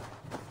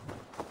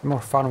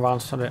more fun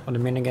ones on the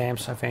mini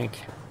games, I think.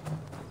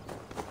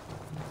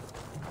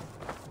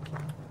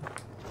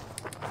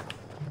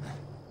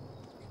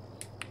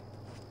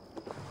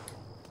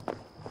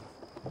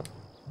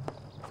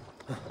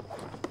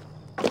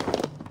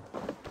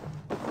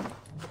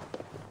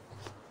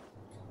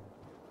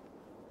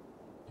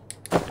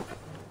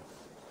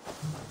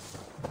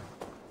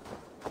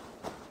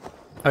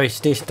 Oh, is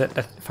this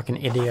that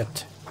fucking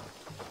idiot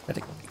that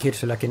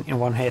kills you like in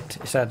one hit?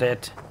 Is that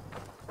it?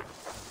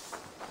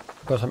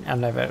 Because I'm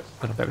never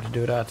gonna be able to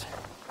do that.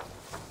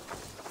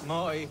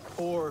 My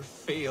poor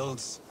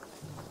fields.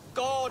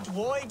 God,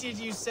 why did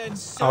you send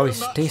so Oh,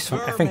 is much this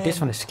one? I think this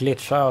one is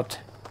glitched out.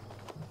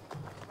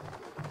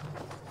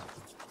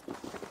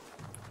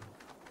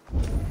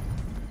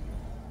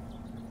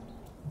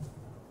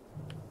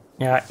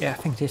 Yeah, I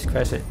think this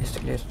quest is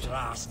glitched.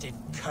 Blasted,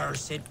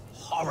 cursed,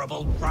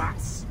 horrible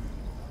rats.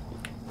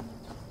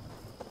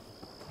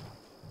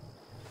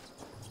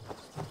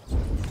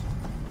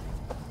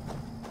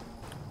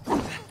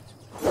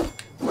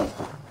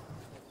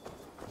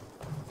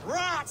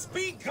 Rats,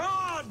 be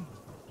gone!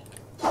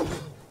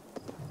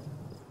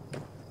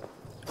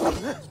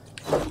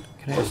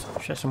 Can I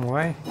just shed some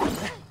away?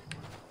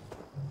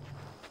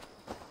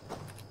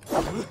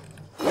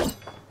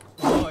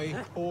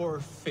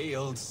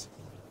 fields.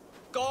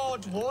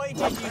 God, why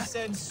did you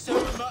send so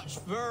much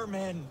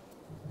vermin?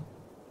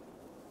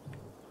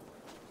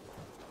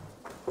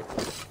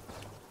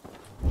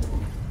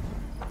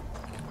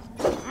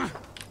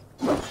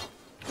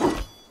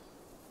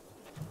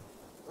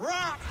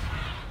 Rat!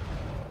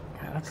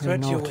 I don't really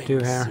know what to do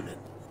here.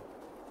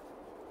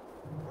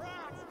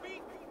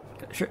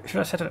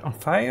 Should I set it on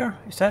fire?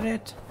 Is that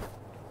it?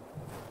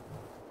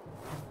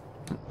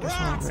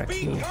 Rats,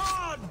 be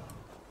gone!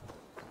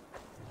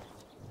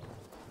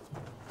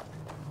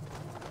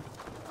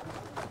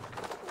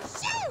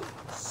 Shoot!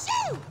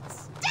 Shoot!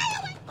 Stay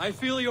away! I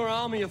feel your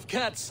army of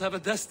cats have a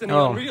destiny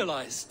Oh.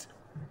 unrealized.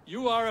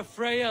 You are a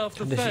Freya of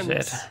the This is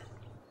Fens. it.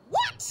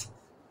 What?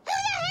 Who the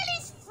hell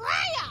is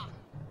Freya?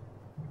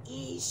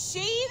 Is she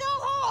the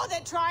whore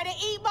that tried to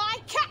eat my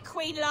cat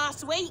queen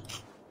last week?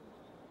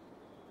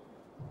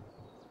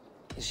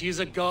 She is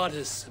a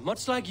goddess,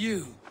 much like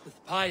you, with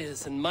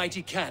pious and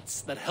mighty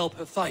cats that help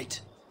her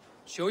fight.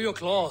 Show your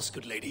claws,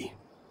 good lady.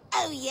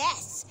 Oh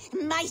yes,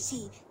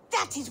 mighty.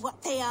 That is what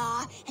they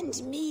are,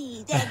 and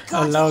me, their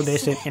I love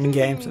goddess. this in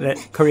games, the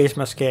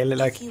charisma scale,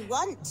 like If you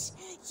want,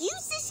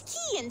 use this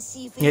key and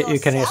see for you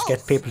can just yourself.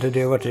 get people to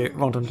do what you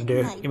want them to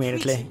do My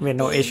immediately pretty with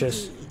no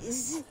issues.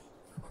 babies.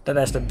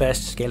 That's the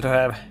best skill to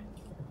have.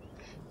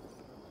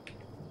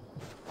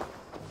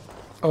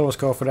 Always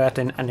go for that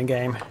in any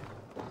game.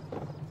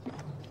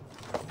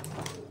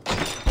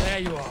 There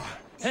you are.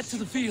 Head to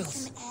the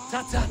fields.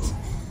 Tat tat.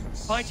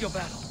 Fight your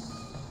battle.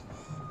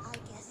 I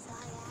guess I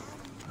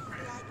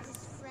am like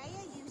this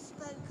Freya you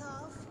spoke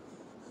of.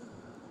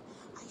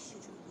 I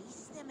should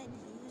release them and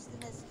use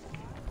them as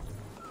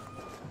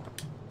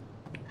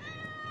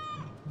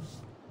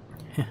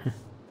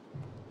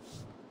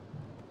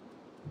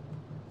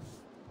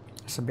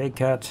It's a big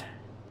cat.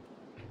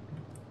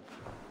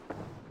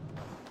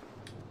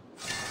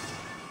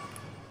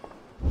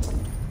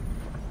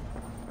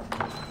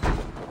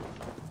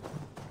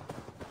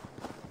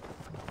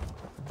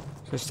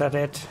 So is that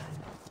it?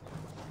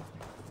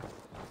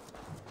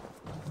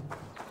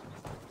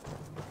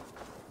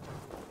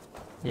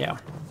 Yeah.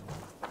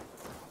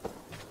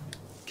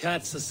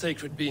 Cats are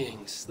sacred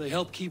beings. They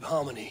help keep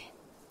harmony.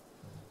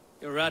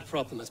 Your rat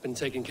problem has been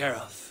taken care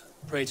of.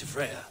 Pray to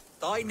Freya.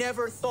 I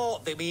never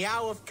thought the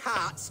meow of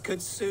cats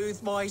could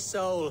soothe my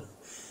soul.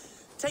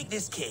 Take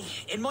this key.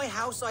 In my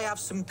house I have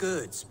some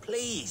goods.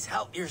 Please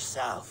help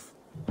yourself.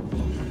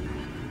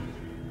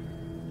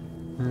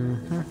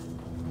 The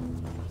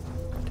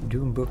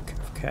Doom Book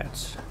of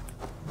Cats.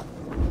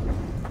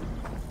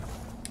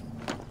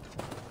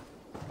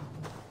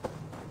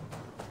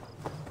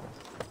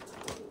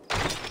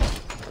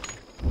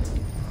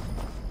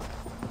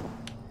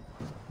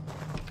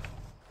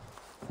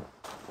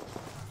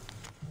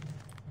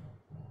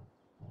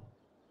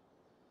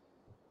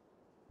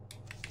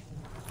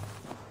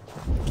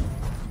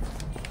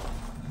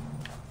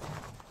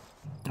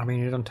 I mean,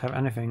 you don't have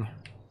anything.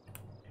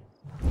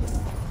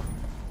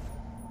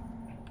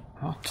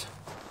 What?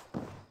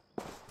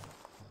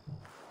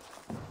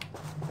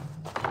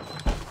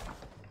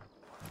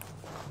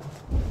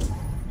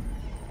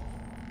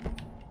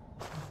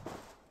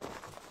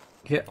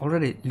 You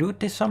already loot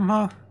this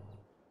somehow?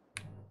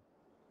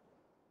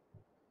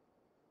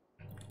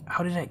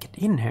 How did I get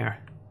in here?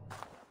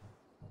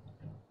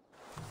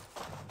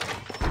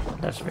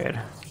 That's weird.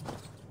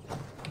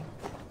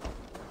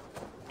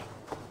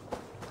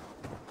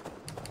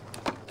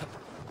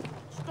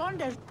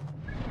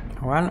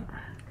 Well,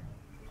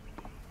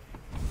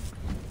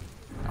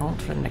 on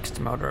to the next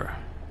murder.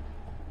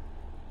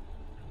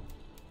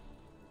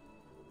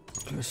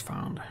 Clue is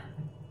found.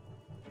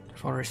 The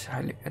father is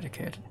highly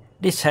educated.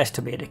 This has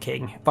to be the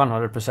king,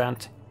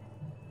 100%.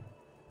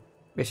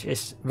 Which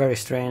is very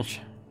strange.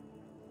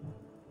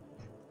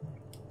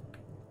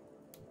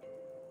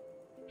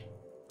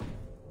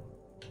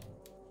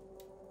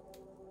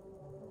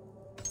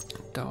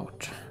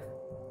 Doubt.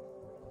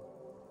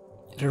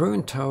 The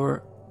ruined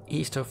tower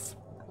east of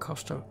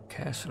Costa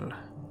Castle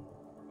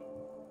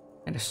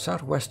and the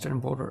southwestern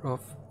border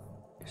of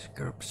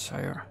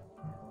Skirpshire.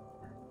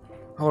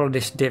 All of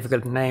these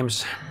difficult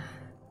names.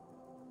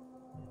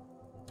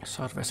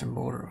 Southwestern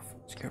border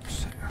of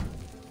Skirpshire.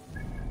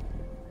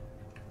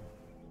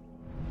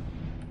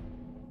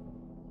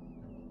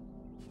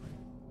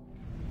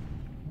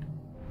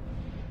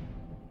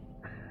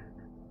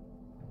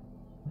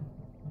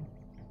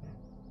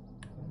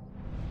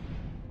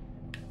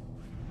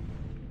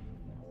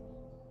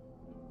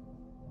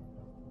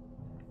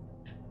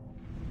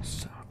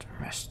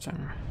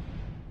 Southwestern.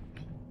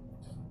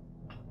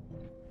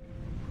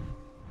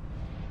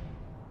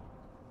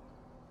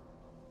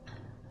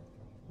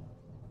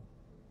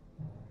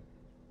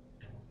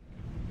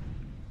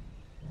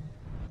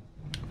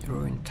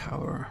 Ruined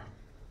tower.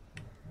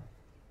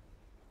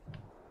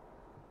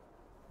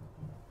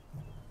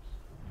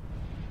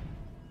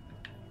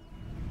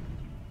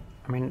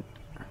 I mean,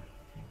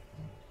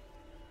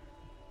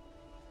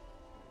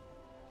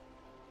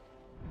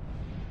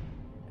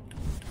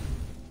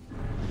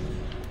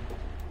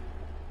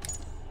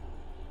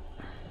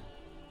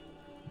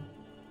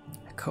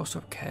 coast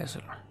of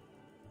Castle.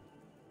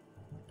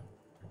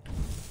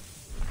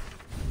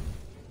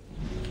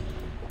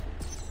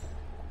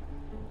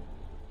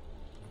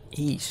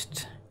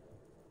 East.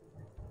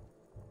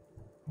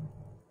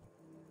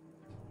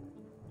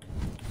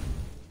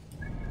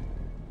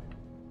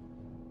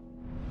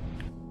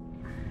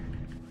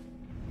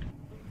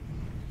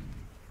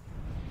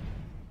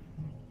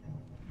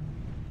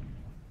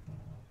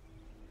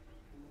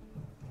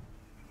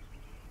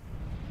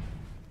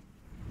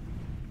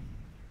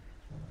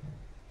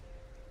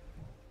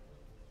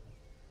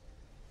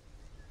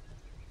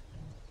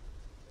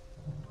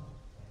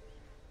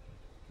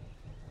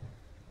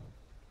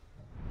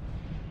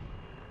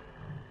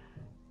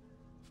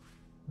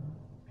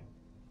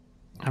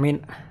 I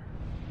mean,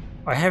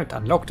 I haven't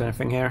unlocked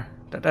anything here.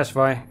 That's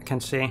why I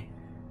can't see.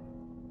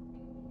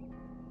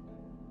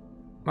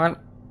 Well,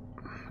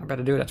 I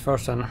better do that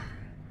first then.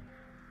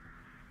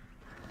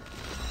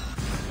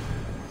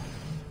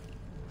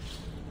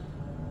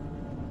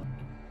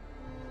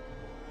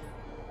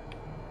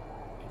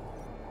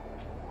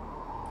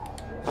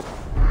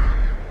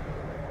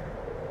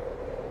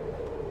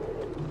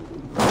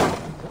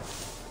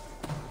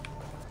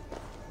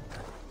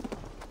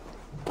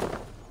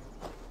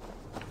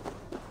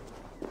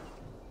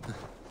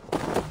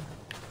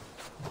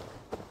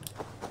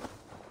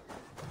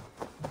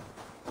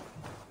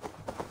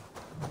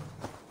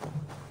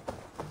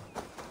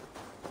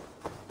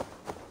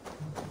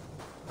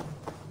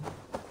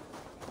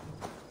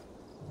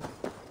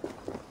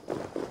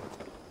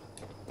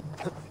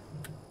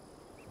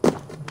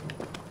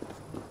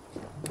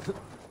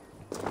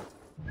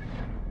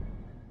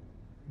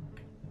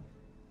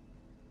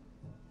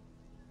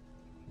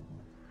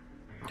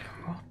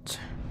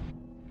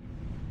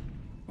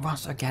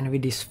 Once again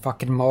with these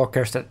fucking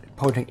markers that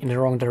pointing in the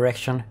wrong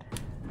direction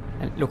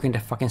and looking the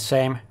fucking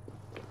same.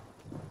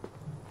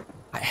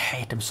 I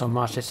hate them so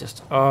much, it's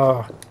just,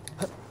 oh,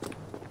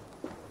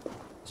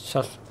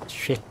 such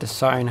shit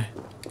design.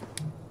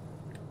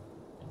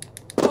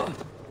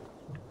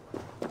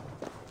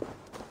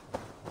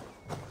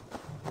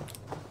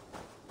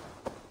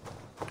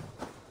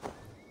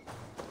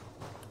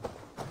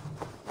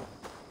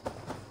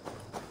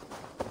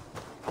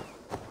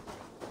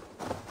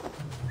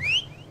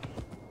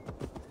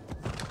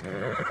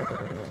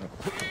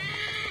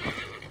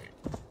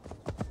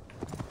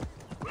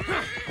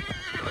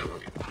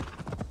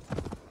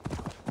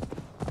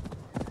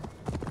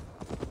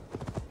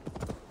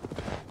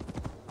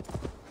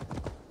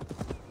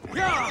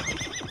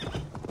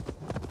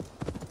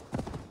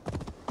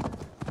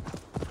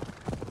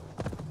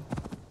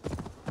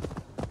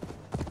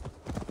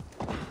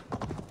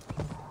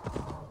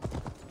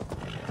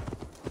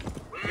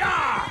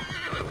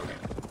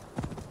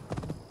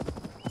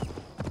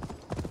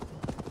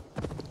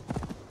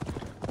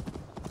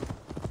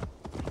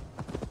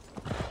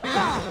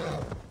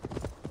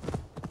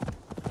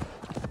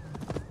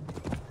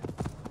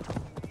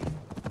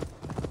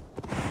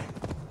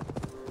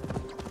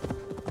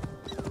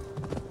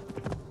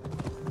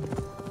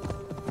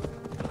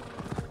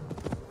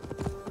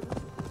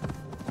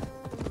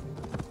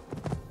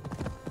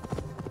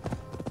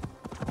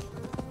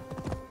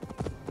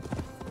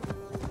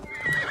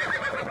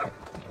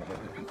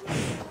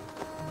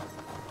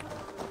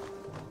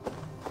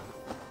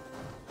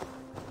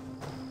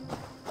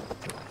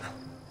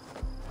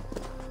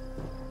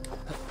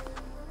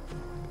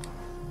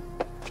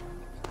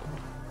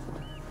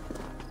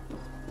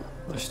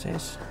 What's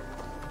this?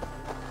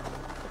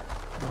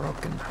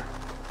 Broken.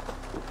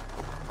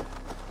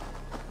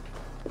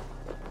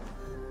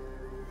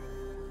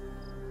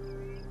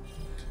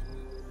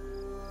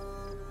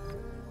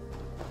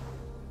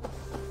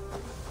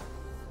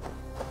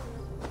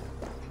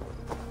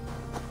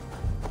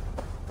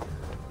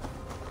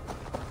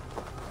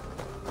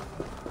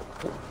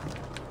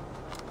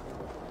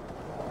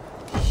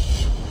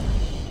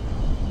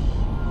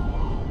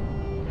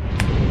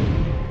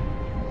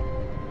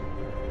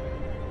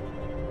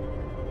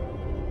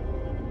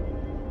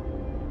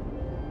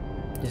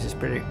 This is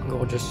pretty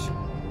gorgeous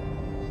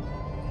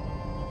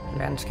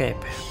landscape.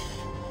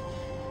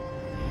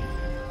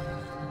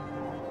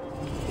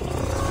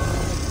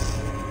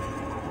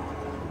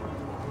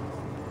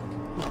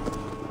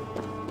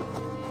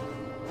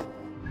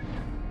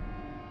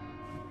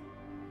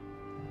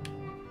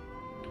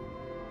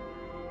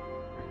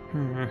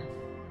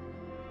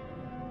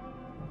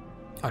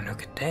 Oh,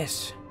 look at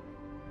this.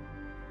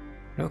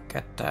 Look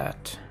at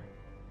that.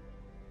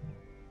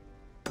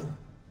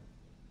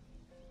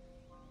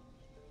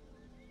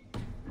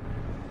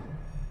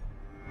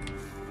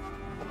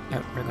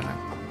 Oh, we're gonna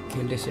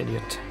kill this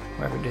idiot,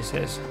 whoever this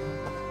is.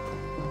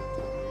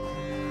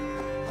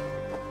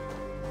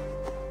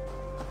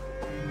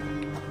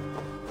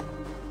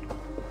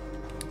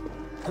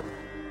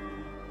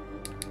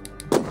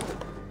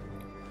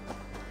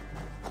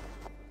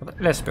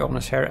 But let's be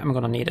honest here, I'm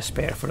gonna need a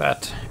spear for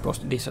that, because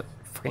these are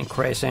fucking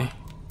crazy.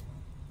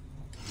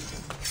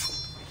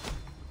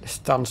 The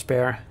stun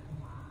spear.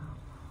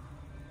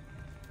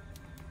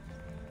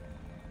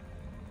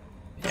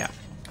 Yeah.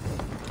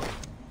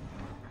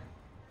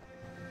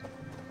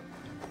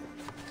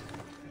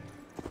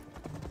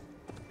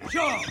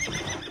 Sure.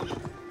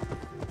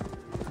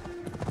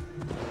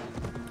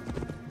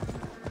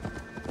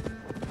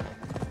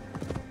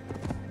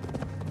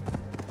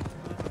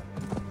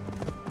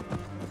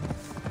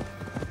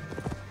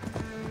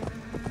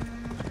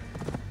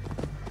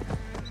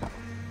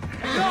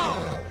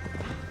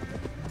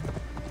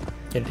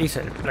 Yeah, these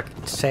are like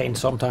insane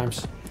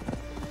sometimes.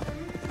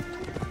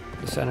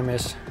 These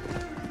enemies.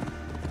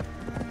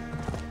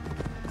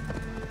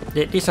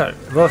 Yeah, these are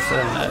worse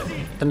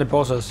than the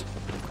bosses.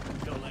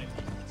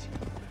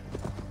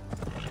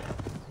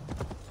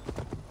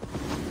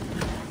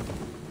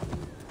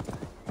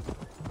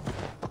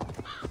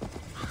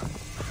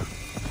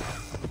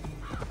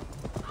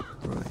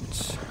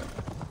 Ruins.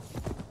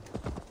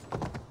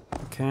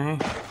 Okay.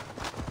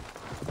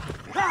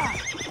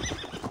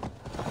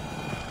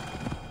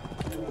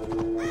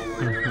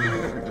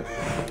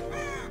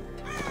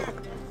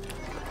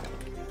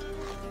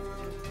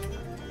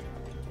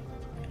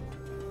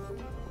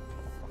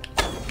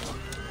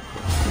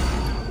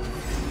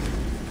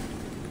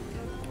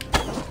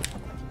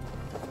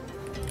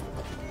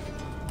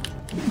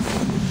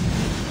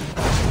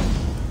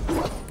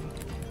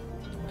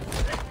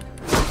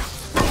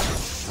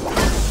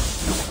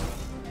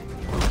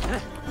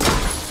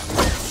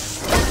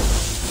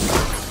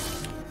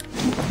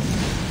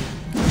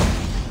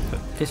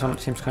 This one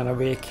seems kind of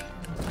weak.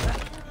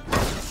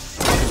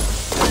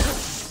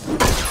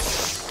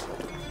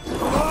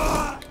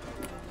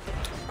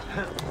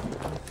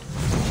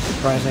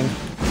 Surprising.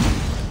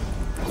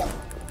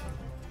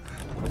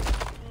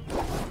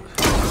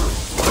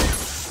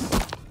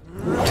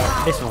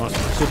 Yeah, this one was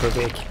super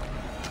weak.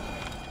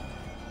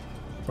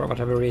 For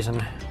whatever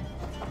reason.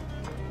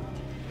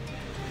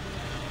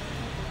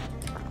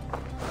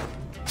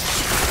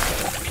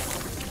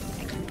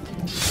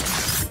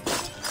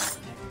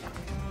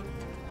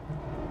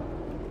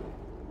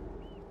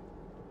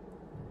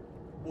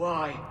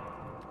 Why?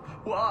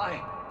 Why?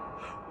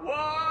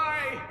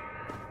 Why?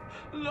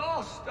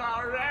 Lost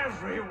are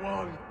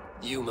everyone.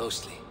 You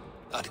mostly,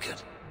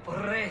 Adkut.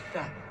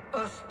 Bretha,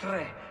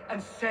 Ustre,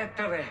 and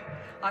Setere.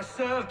 I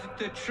served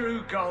the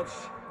true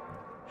gods.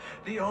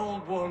 The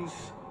old ones.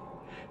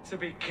 To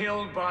be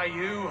killed by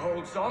you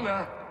holds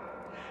honor.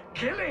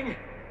 Killing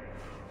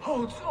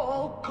holds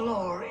all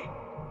glory.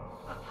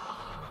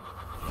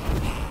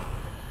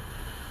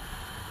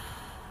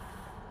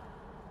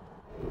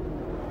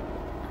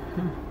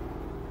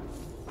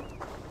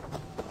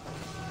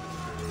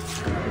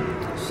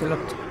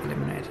 Select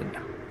eliminated.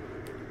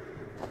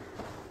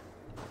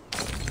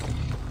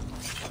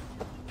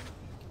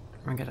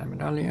 I get a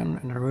medallion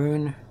and a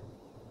rune.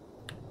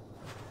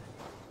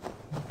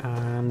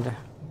 And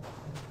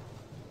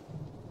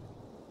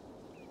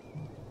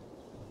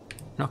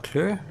no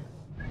clue.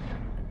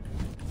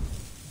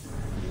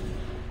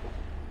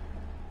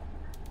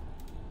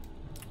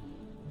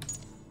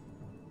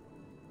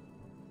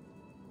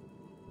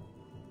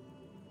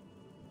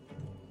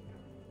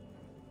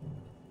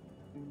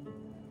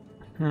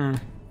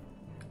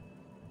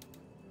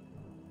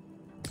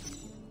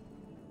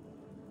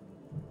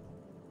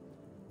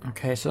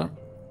 Okay, so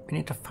we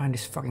need to find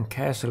this fucking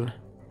castle.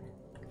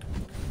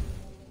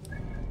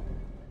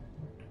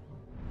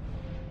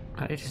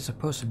 And it is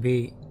supposed to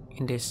be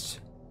in this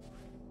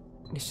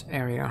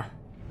area.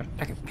 But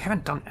like, we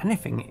haven't done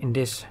anything in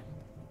this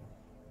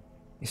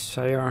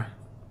area.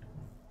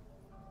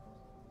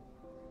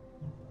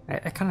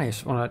 I kinda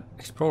just wanna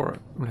explore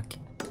like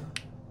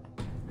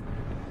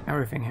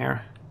everything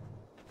here.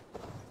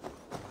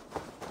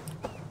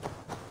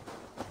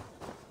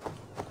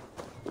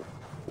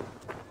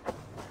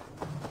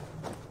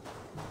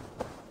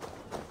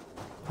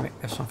 Wait,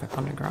 there's something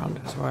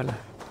underground as well.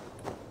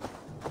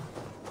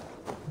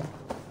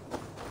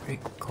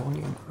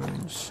 Reconium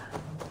ruins.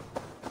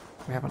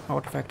 We have an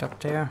artifact up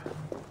there.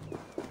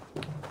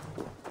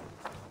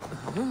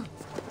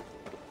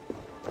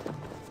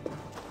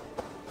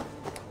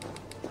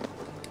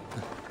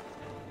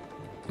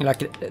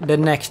 Like the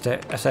next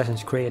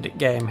Assassin's Creed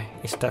game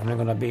is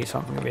definitely gonna be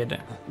something with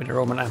the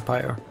Roman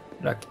Empire.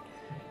 Like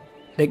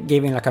they're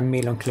giving like a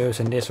million clues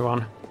in this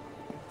one.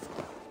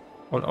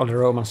 All the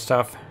Roman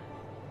stuff.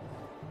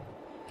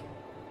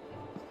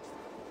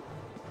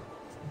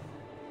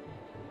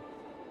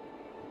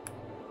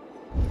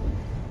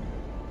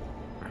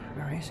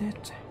 Where is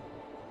it?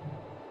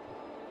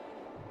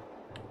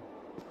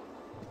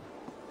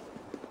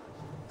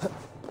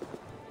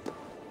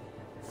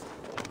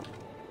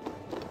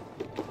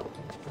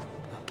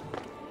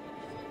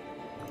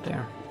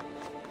 There.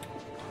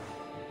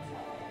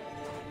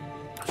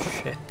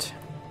 Shit.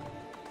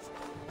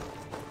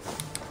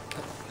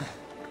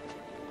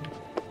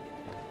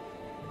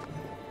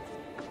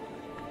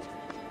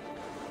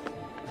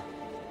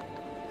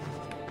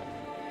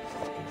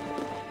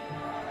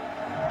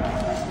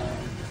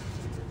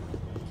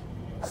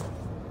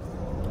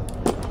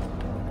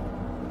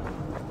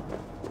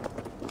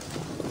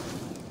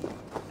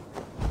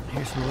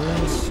 Here's some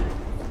ruins.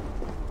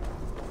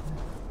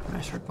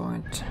 Measure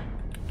point.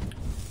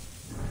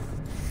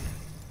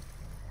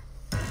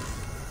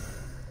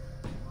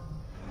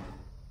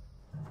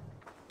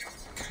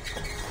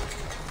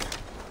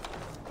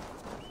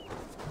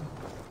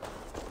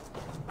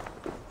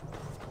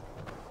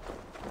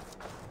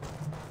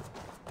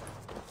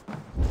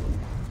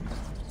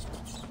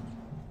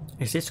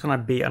 Is this gonna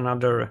be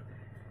another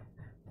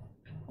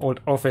old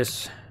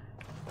office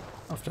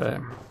of the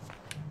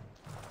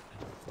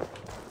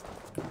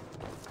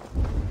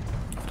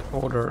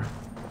order?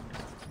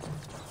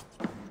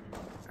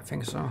 I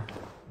think so.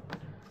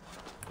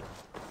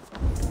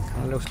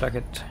 Kinda looks like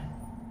it.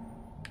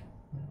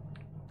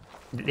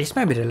 This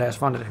may be the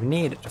last one that we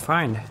need to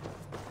find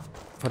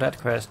for that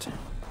quest.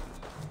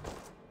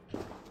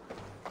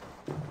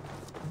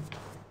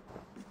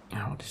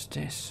 Oh, what is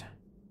this?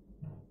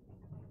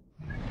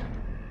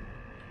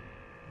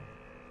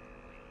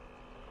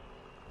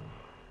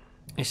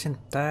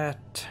 Isn't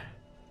that...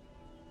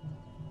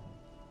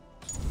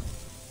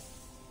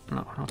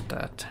 No, not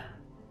that.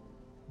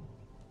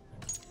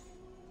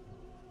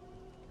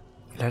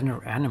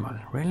 Legendary animal,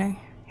 really?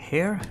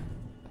 Here?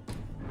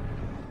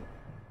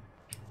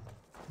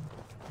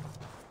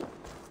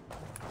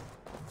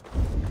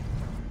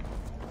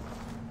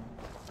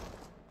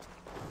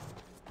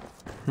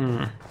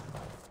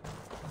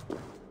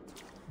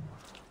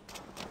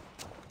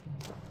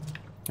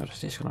 What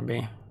is this gonna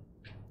be?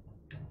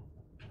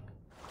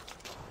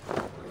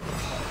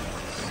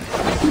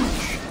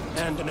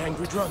 And an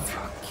angry drunk.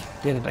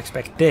 Didn't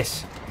expect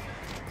this.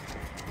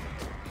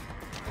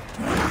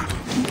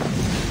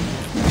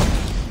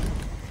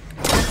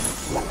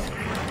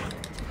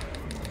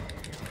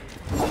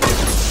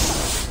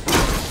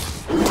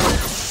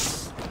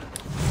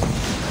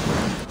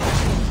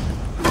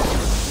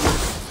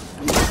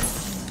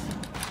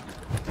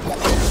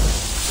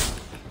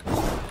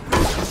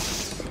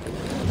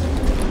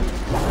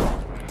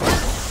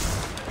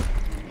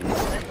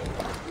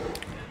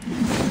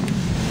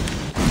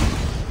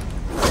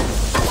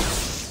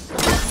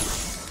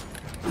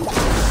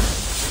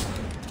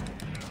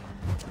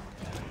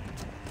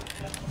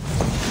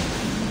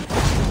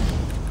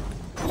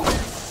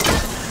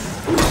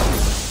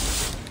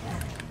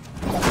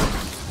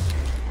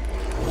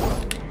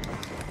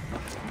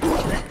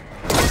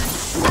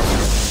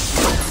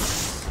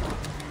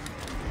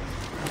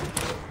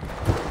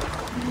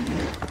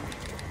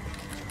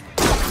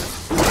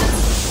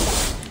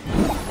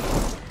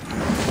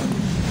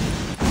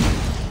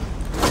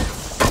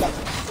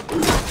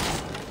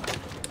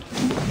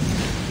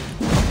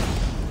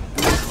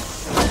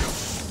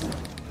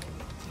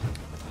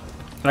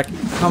 Like,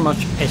 how much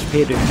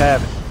HP do you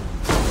have?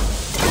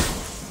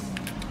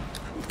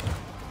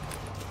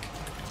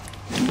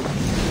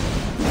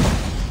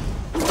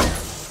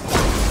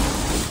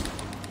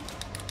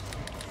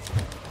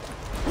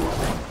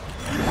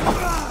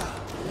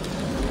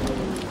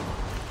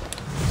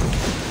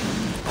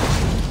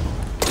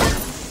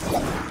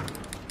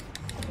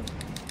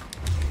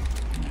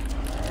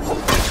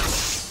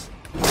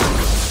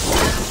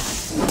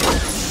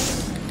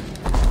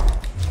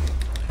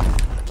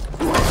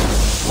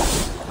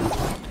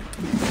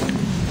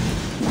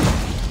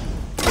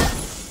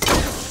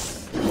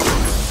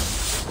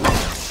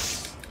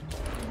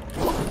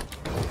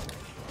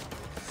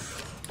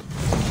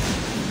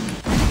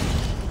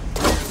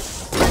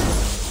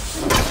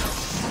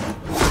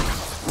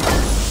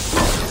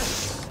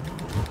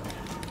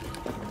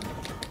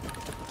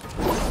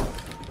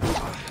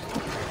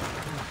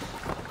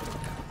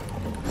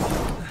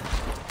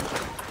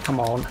 Come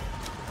on.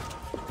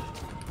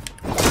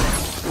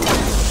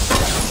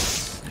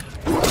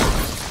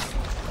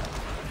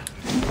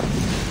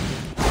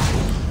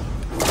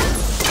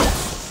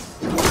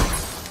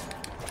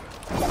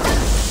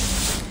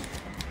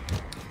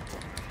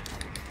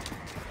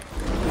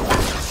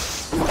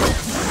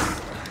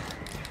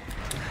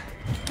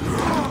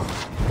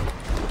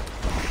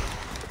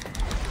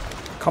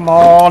 Come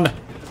on.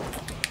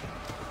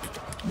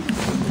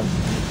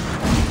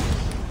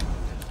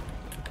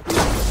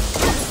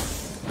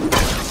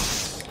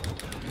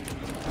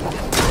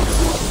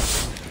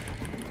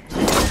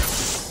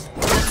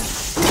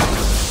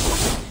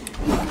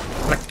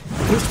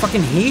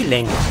 Fucking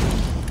healing.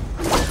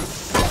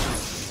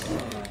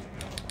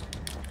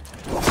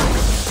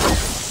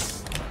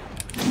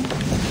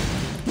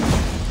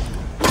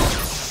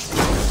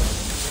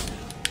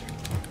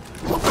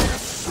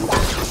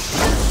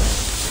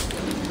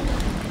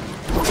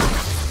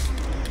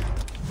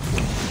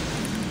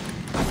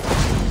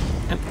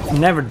 I'm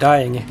never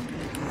dying.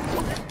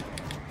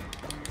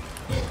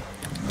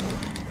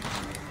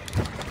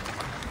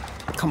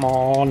 Come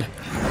on.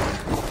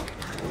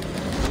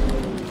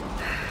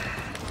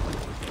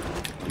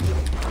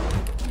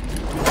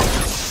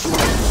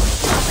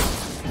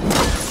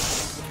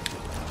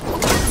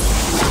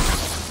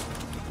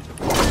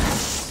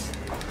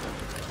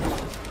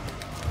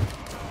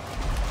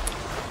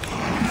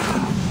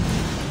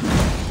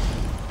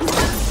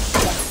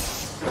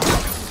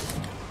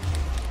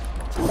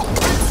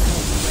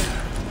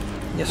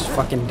 Just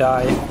fucking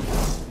die.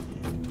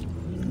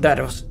 That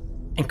was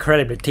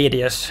incredibly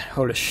tedious.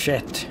 Holy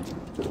shit.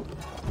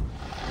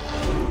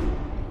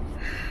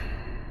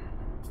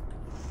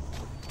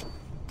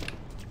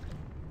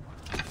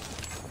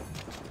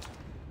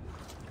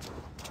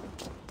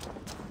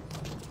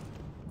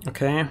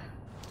 Okay.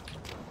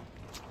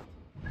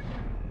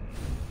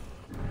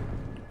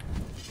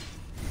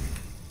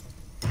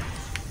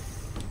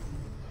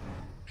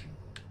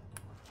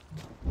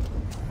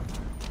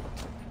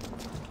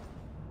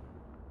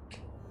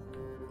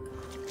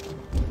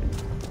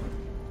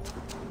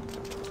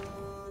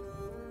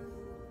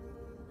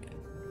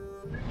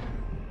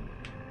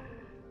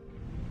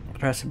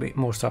 There has to be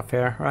more stuff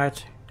here,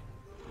 right?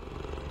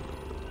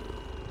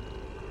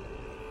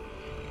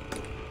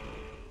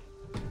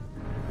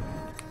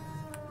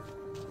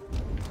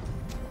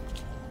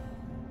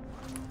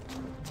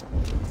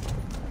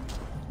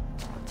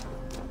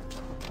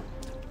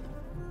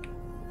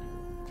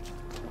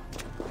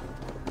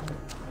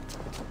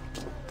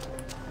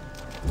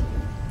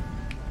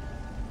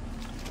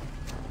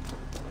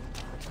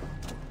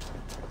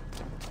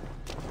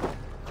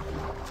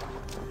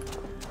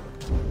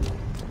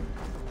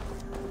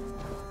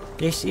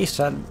 This is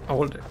an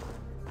old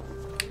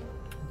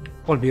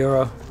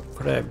bureau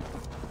for the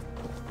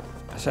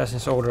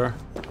Assassin's Order.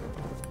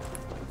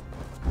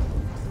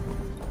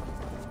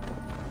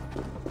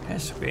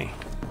 Has to be.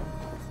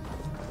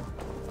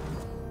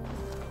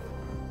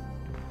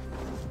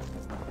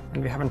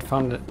 And we haven't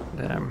found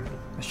the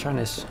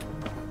Chinese.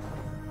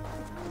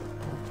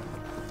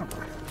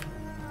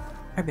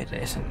 Maybe it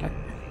isn't. Like,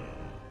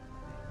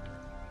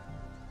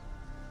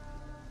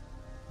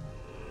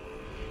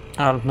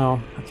 I don't know.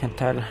 I can't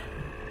tell.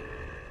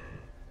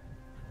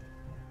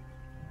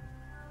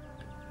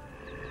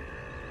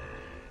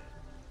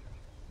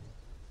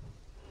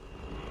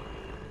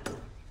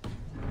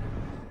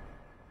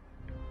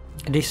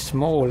 These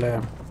small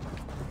the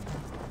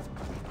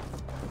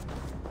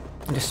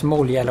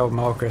small yellow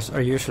markers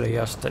are usually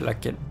just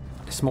like a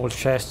small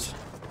chests.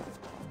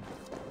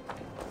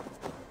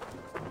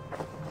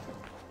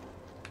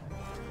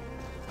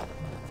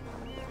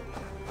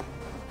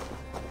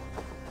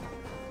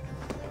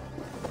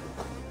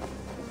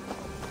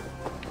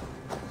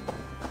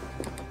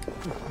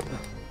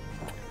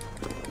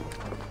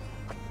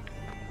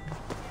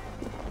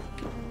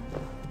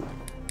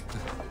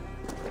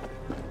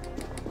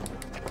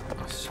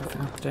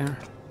 There.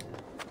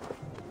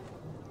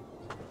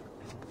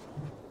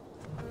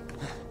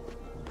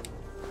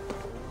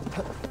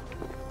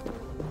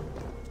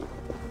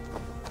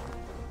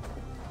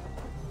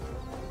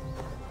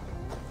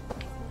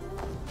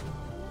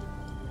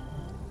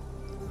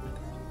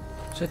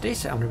 So it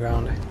is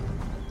underground.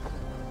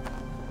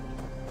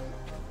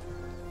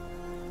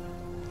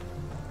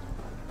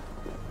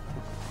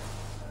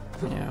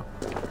 Yeah.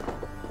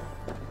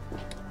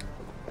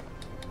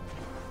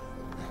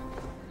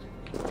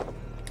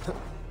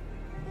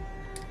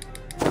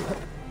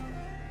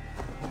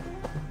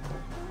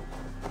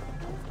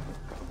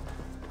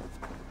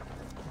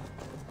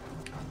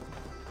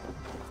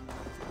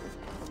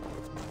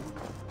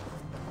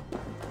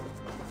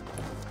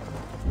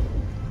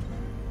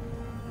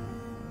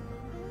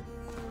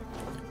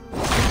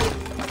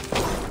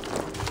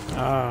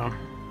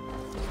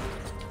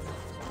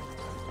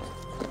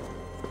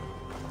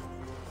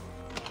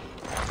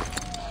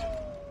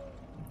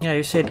 Yeah,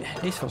 you said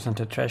this wasn't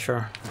a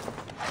treasure.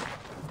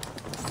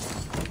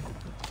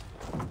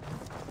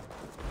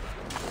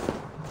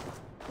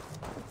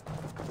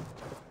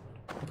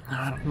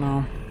 I don't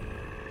know.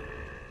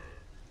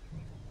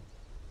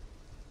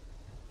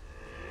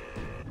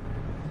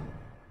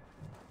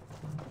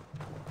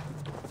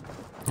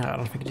 I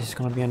don't think this is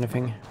gonna be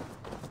anything.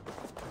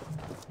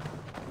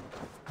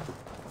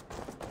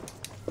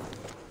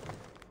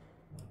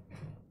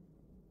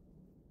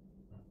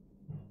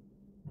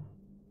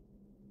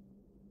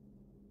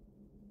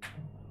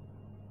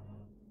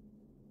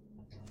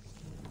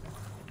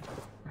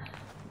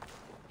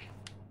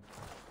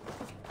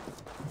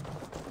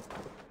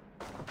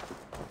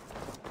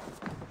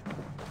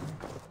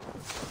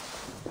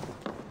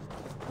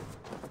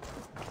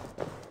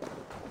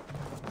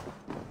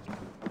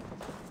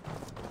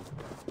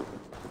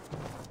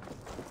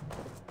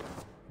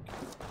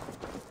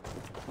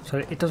 So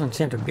it doesn't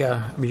seem to be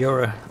a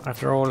bureau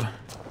after all.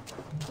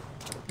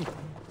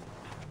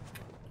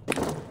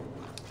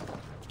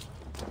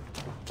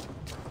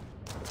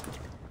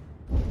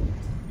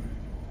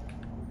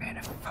 Where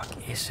the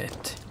fuck is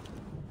it?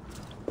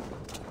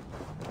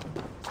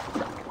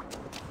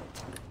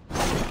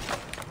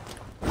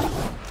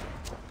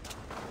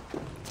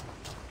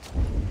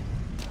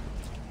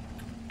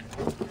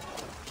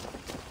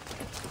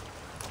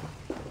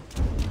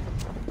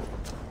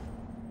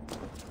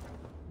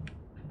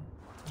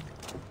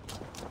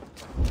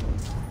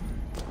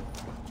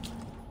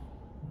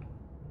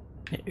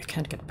 You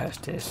can't get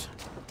past this.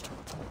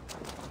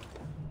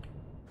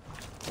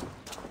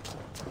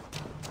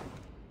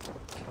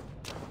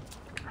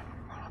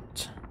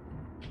 What?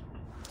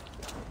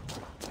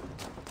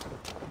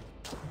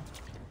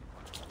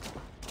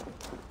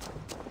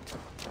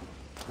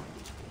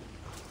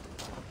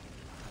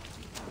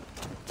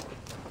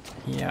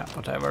 Yeah,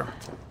 whatever.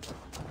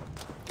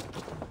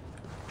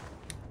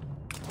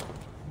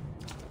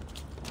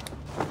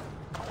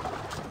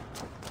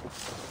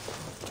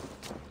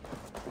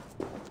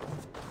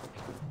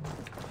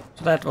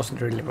 So that wasn't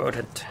really worth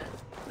it.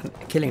 And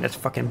killing that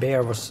fucking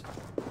bear was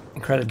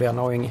incredibly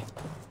annoying.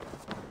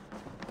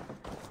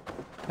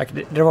 Like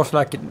there was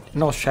like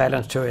no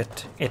challenge to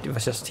it. It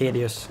was just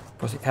tedious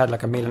because it had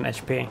like 1,000,000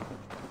 HP.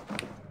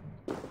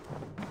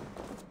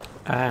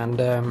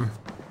 And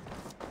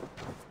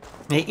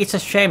it's a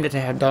shame that they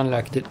have done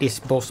like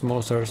these boss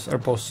monsters or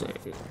boss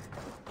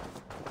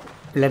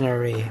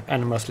plenary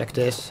animals like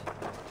this.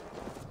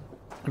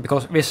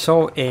 Because we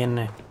saw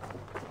in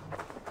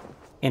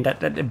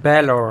that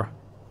Balor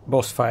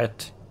boss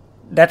fight,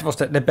 that was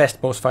the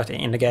best boss fight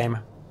in the game.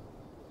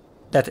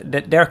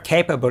 That they're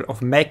capable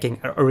of making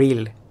a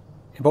real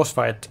boss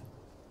fight,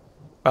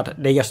 but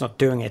they're just not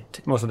doing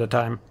it most of the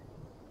time,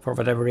 for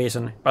whatever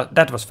reason. But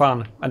that was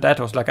fun, and that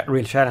was like a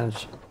real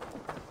challenge.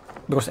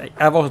 Because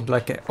I wasn't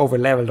like over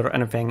leveled or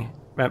anything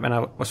when I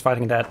was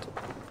fighting that,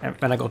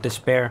 when I got this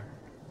spear.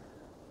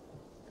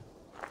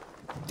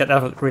 That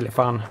was really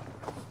fun.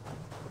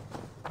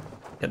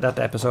 That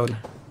episode.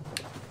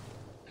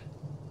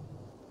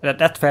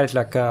 That felt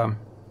like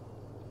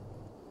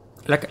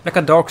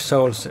a Dark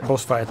Souls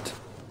boss fight.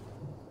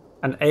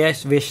 And I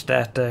just wish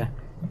that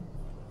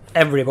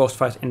every boss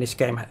fight in this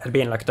game had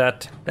been like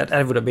that. That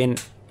would have been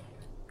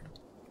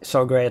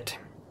so great.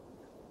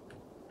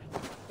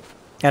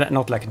 And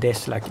not like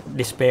this, like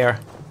despair.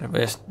 It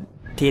was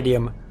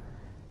tedium.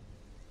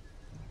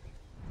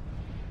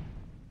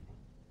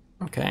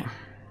 Okay.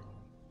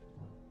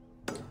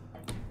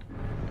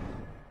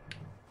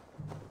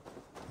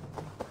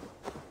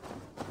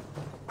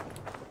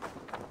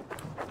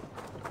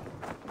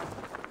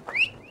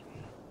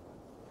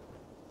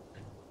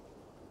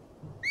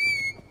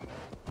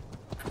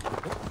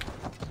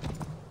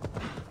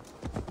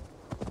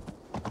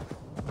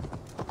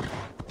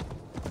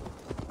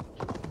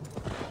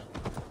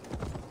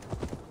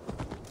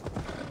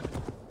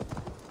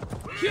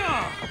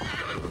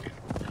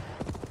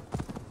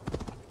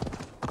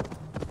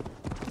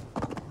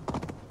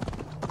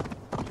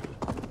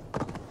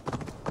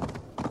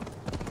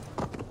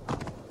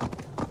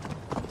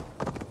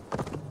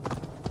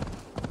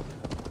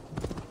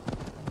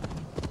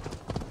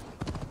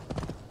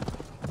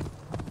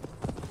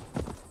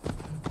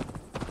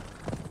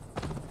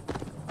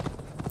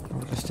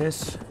 What is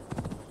this?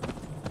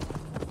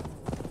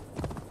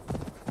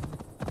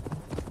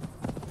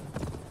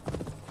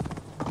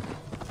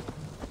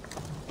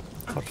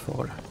 What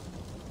for?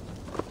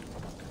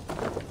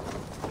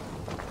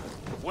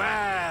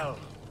 Well,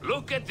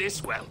 look at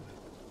this well.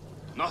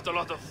 Not a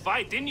lot of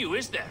fight in you,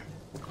 is there?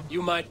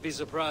 You might be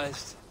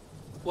surprised.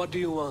 What do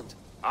you want?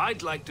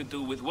 I'd like to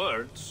do with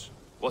words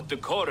what the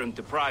Corran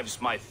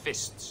deprives my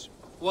fists.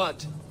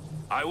 What?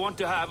 I want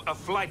to have a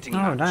fighting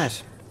Oh, match.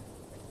 nice.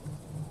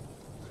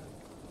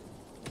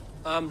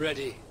 I'm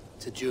ready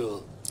to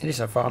duel.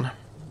 These are fun.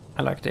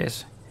 I like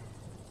this.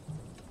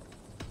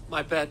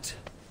 My pet,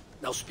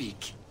 now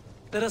speak.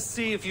 Let us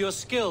see if your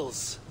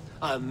skills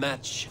are a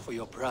match for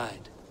your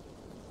pride.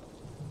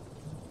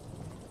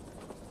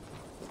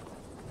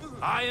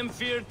 I am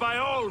feared by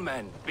all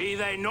men, be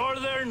they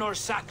northern or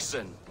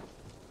Saxon.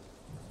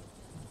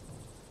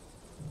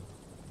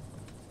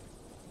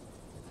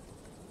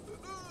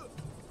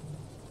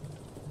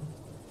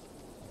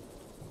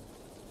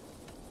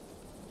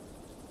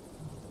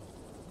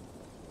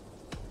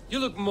 You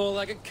look more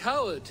like a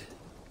coward.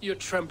 You're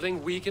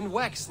trembling, weak, and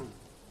waxen.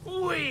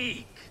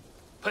 Weak!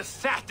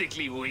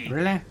 Pathetically weak.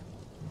 Really?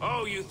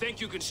 Oh, you think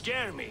you can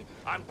scare me?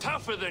 I'm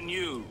tougher than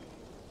you.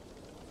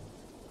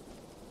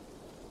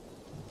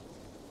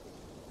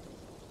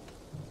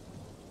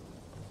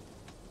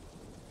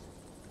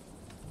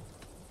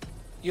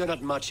 You're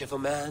not much of a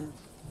man,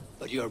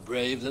 but you're a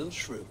brave little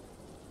shrew.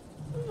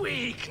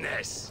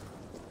 Weakness!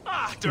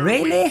 Utter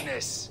Really?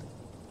 weakness!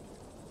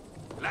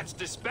 Let's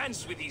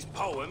dispense with these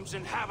poems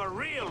and have a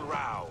real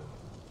row.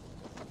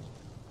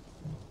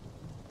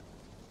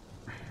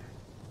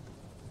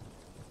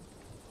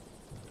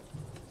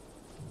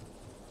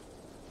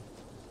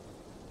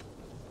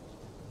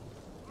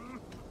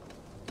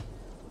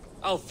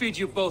 I'll feed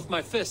you both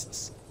my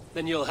fists,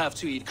 then you'll have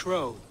to eat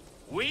crow.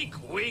 Weak,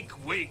 weak,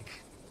 weak.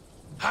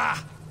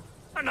 Ha!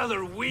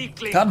 Another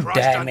weakling God crushed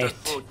damn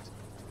underfoot.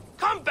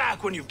 Come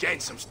back when you've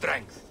gained some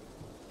strength.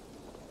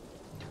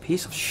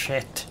 Piece of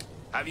shit.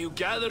 Have you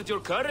gathered your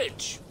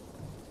courage?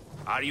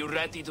 Are you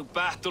ready to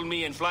battle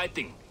me in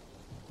fighting?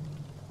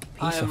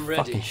 Piece I am of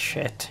ready. fucking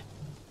shit.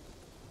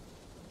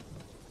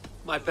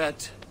 My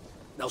pet,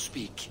 now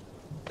speak.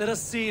 Let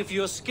us see if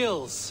your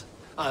skills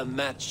are a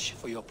match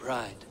for your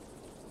pride.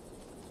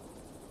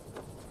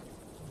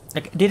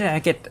 Like, did I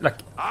get like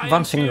I one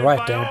am thing feared right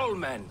by there? all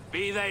men,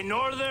 be they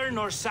northern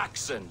or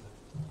Saxon.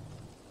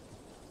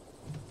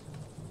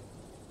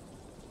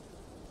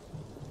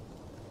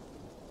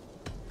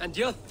 And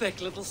your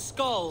thick little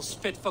skull's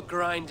fit for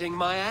grinding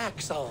my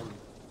axe on.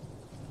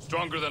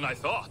 Stronger than I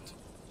thought.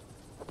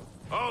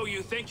 Oh,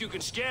 you think you can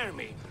scare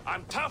me?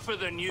 I'm tougher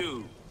than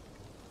you.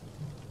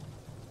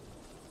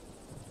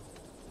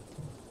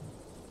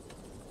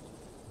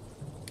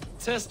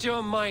 Test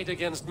your might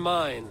against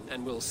mine,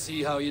 and we'll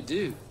see how you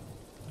do.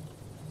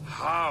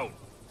 How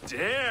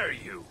dare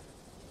you?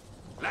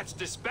 Let's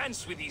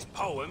dispense with these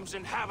poems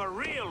and have a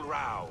real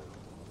row.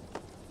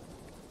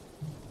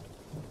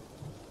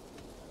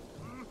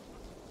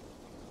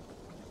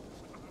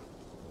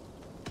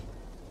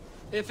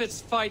 If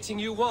it's fighting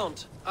you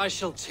want, I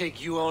shall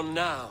take you on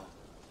now.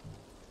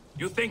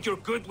 You think you're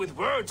good with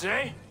words,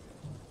 eh?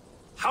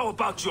 How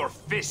about your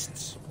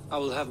fists? I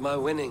will have my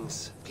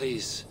winnings,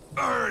 please.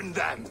 Earn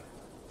them!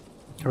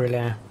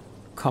 Really?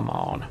 Come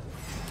on.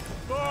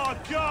 Oh,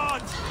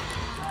 God!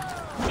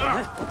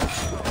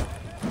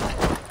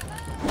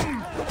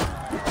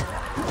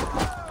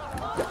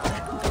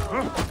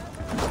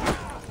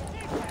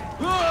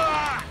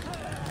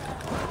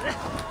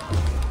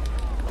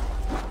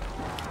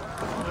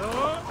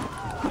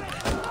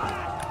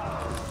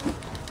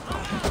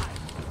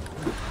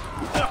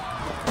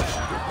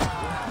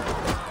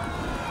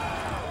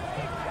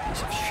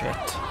 Piece of shit.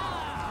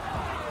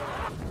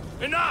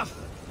 Enough!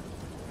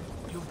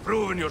 You've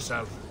proven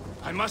yourself.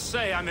 I must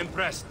say I'm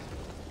impressed.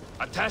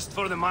 A test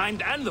for the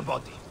mind and the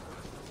body.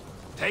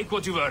 Take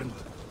what you've earned.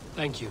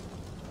 Thank you.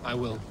 I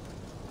will.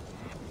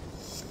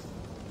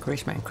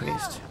 Charisma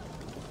increased.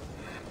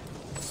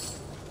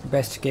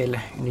 Best skill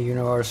in the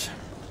universe.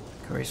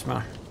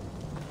 Charisma.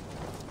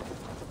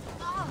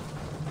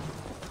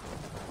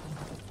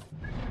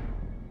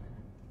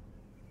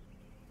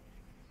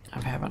 I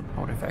have an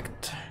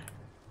artifact.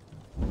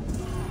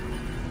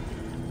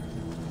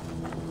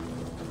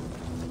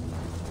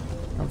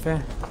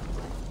 Okay.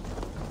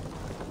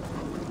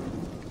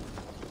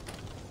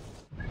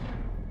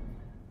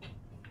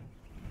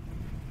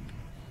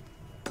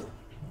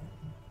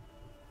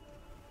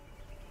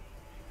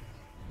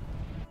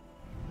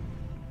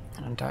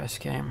 And dice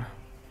game.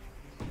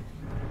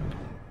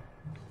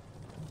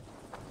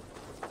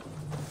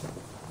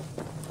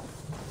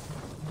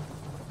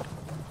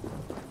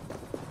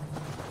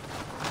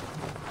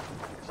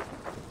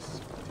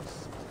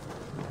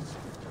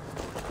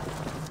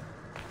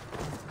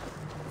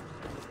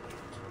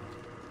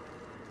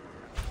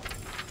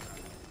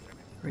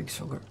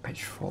 Rigsoger,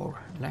 page 4,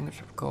 Language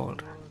of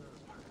Gold.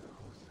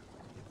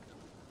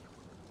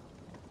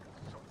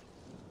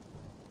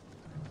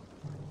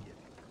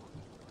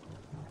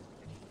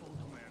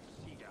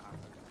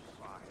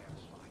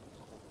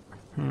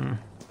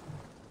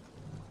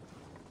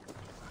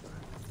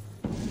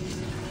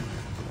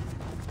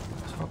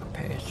 Swap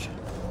page.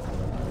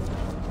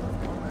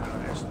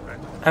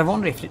 I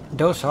wonder if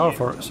those are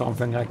for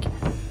something like...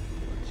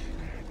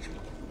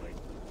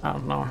 I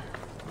don't know.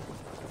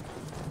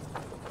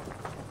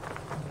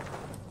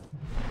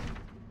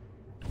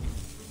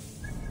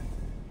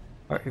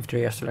 Or if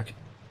they're just like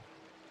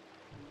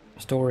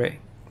story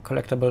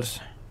collectibles.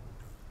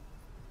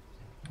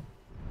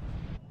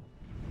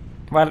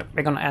 Well,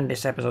 we're gonna end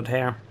this episode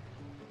here,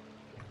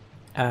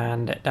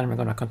 and then we're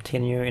gonna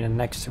continue in the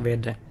next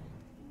with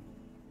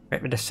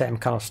the same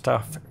kind of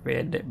stuff,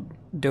 with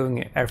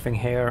doing everything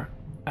here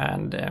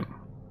and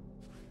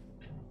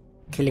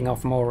killing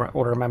off more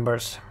order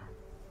members.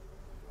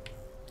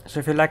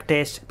 So if you like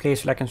this,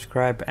 please like and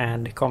subscribe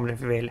and comment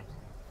if you will.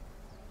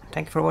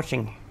 Thank you for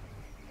watching.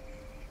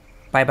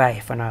 Bye bye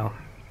for now.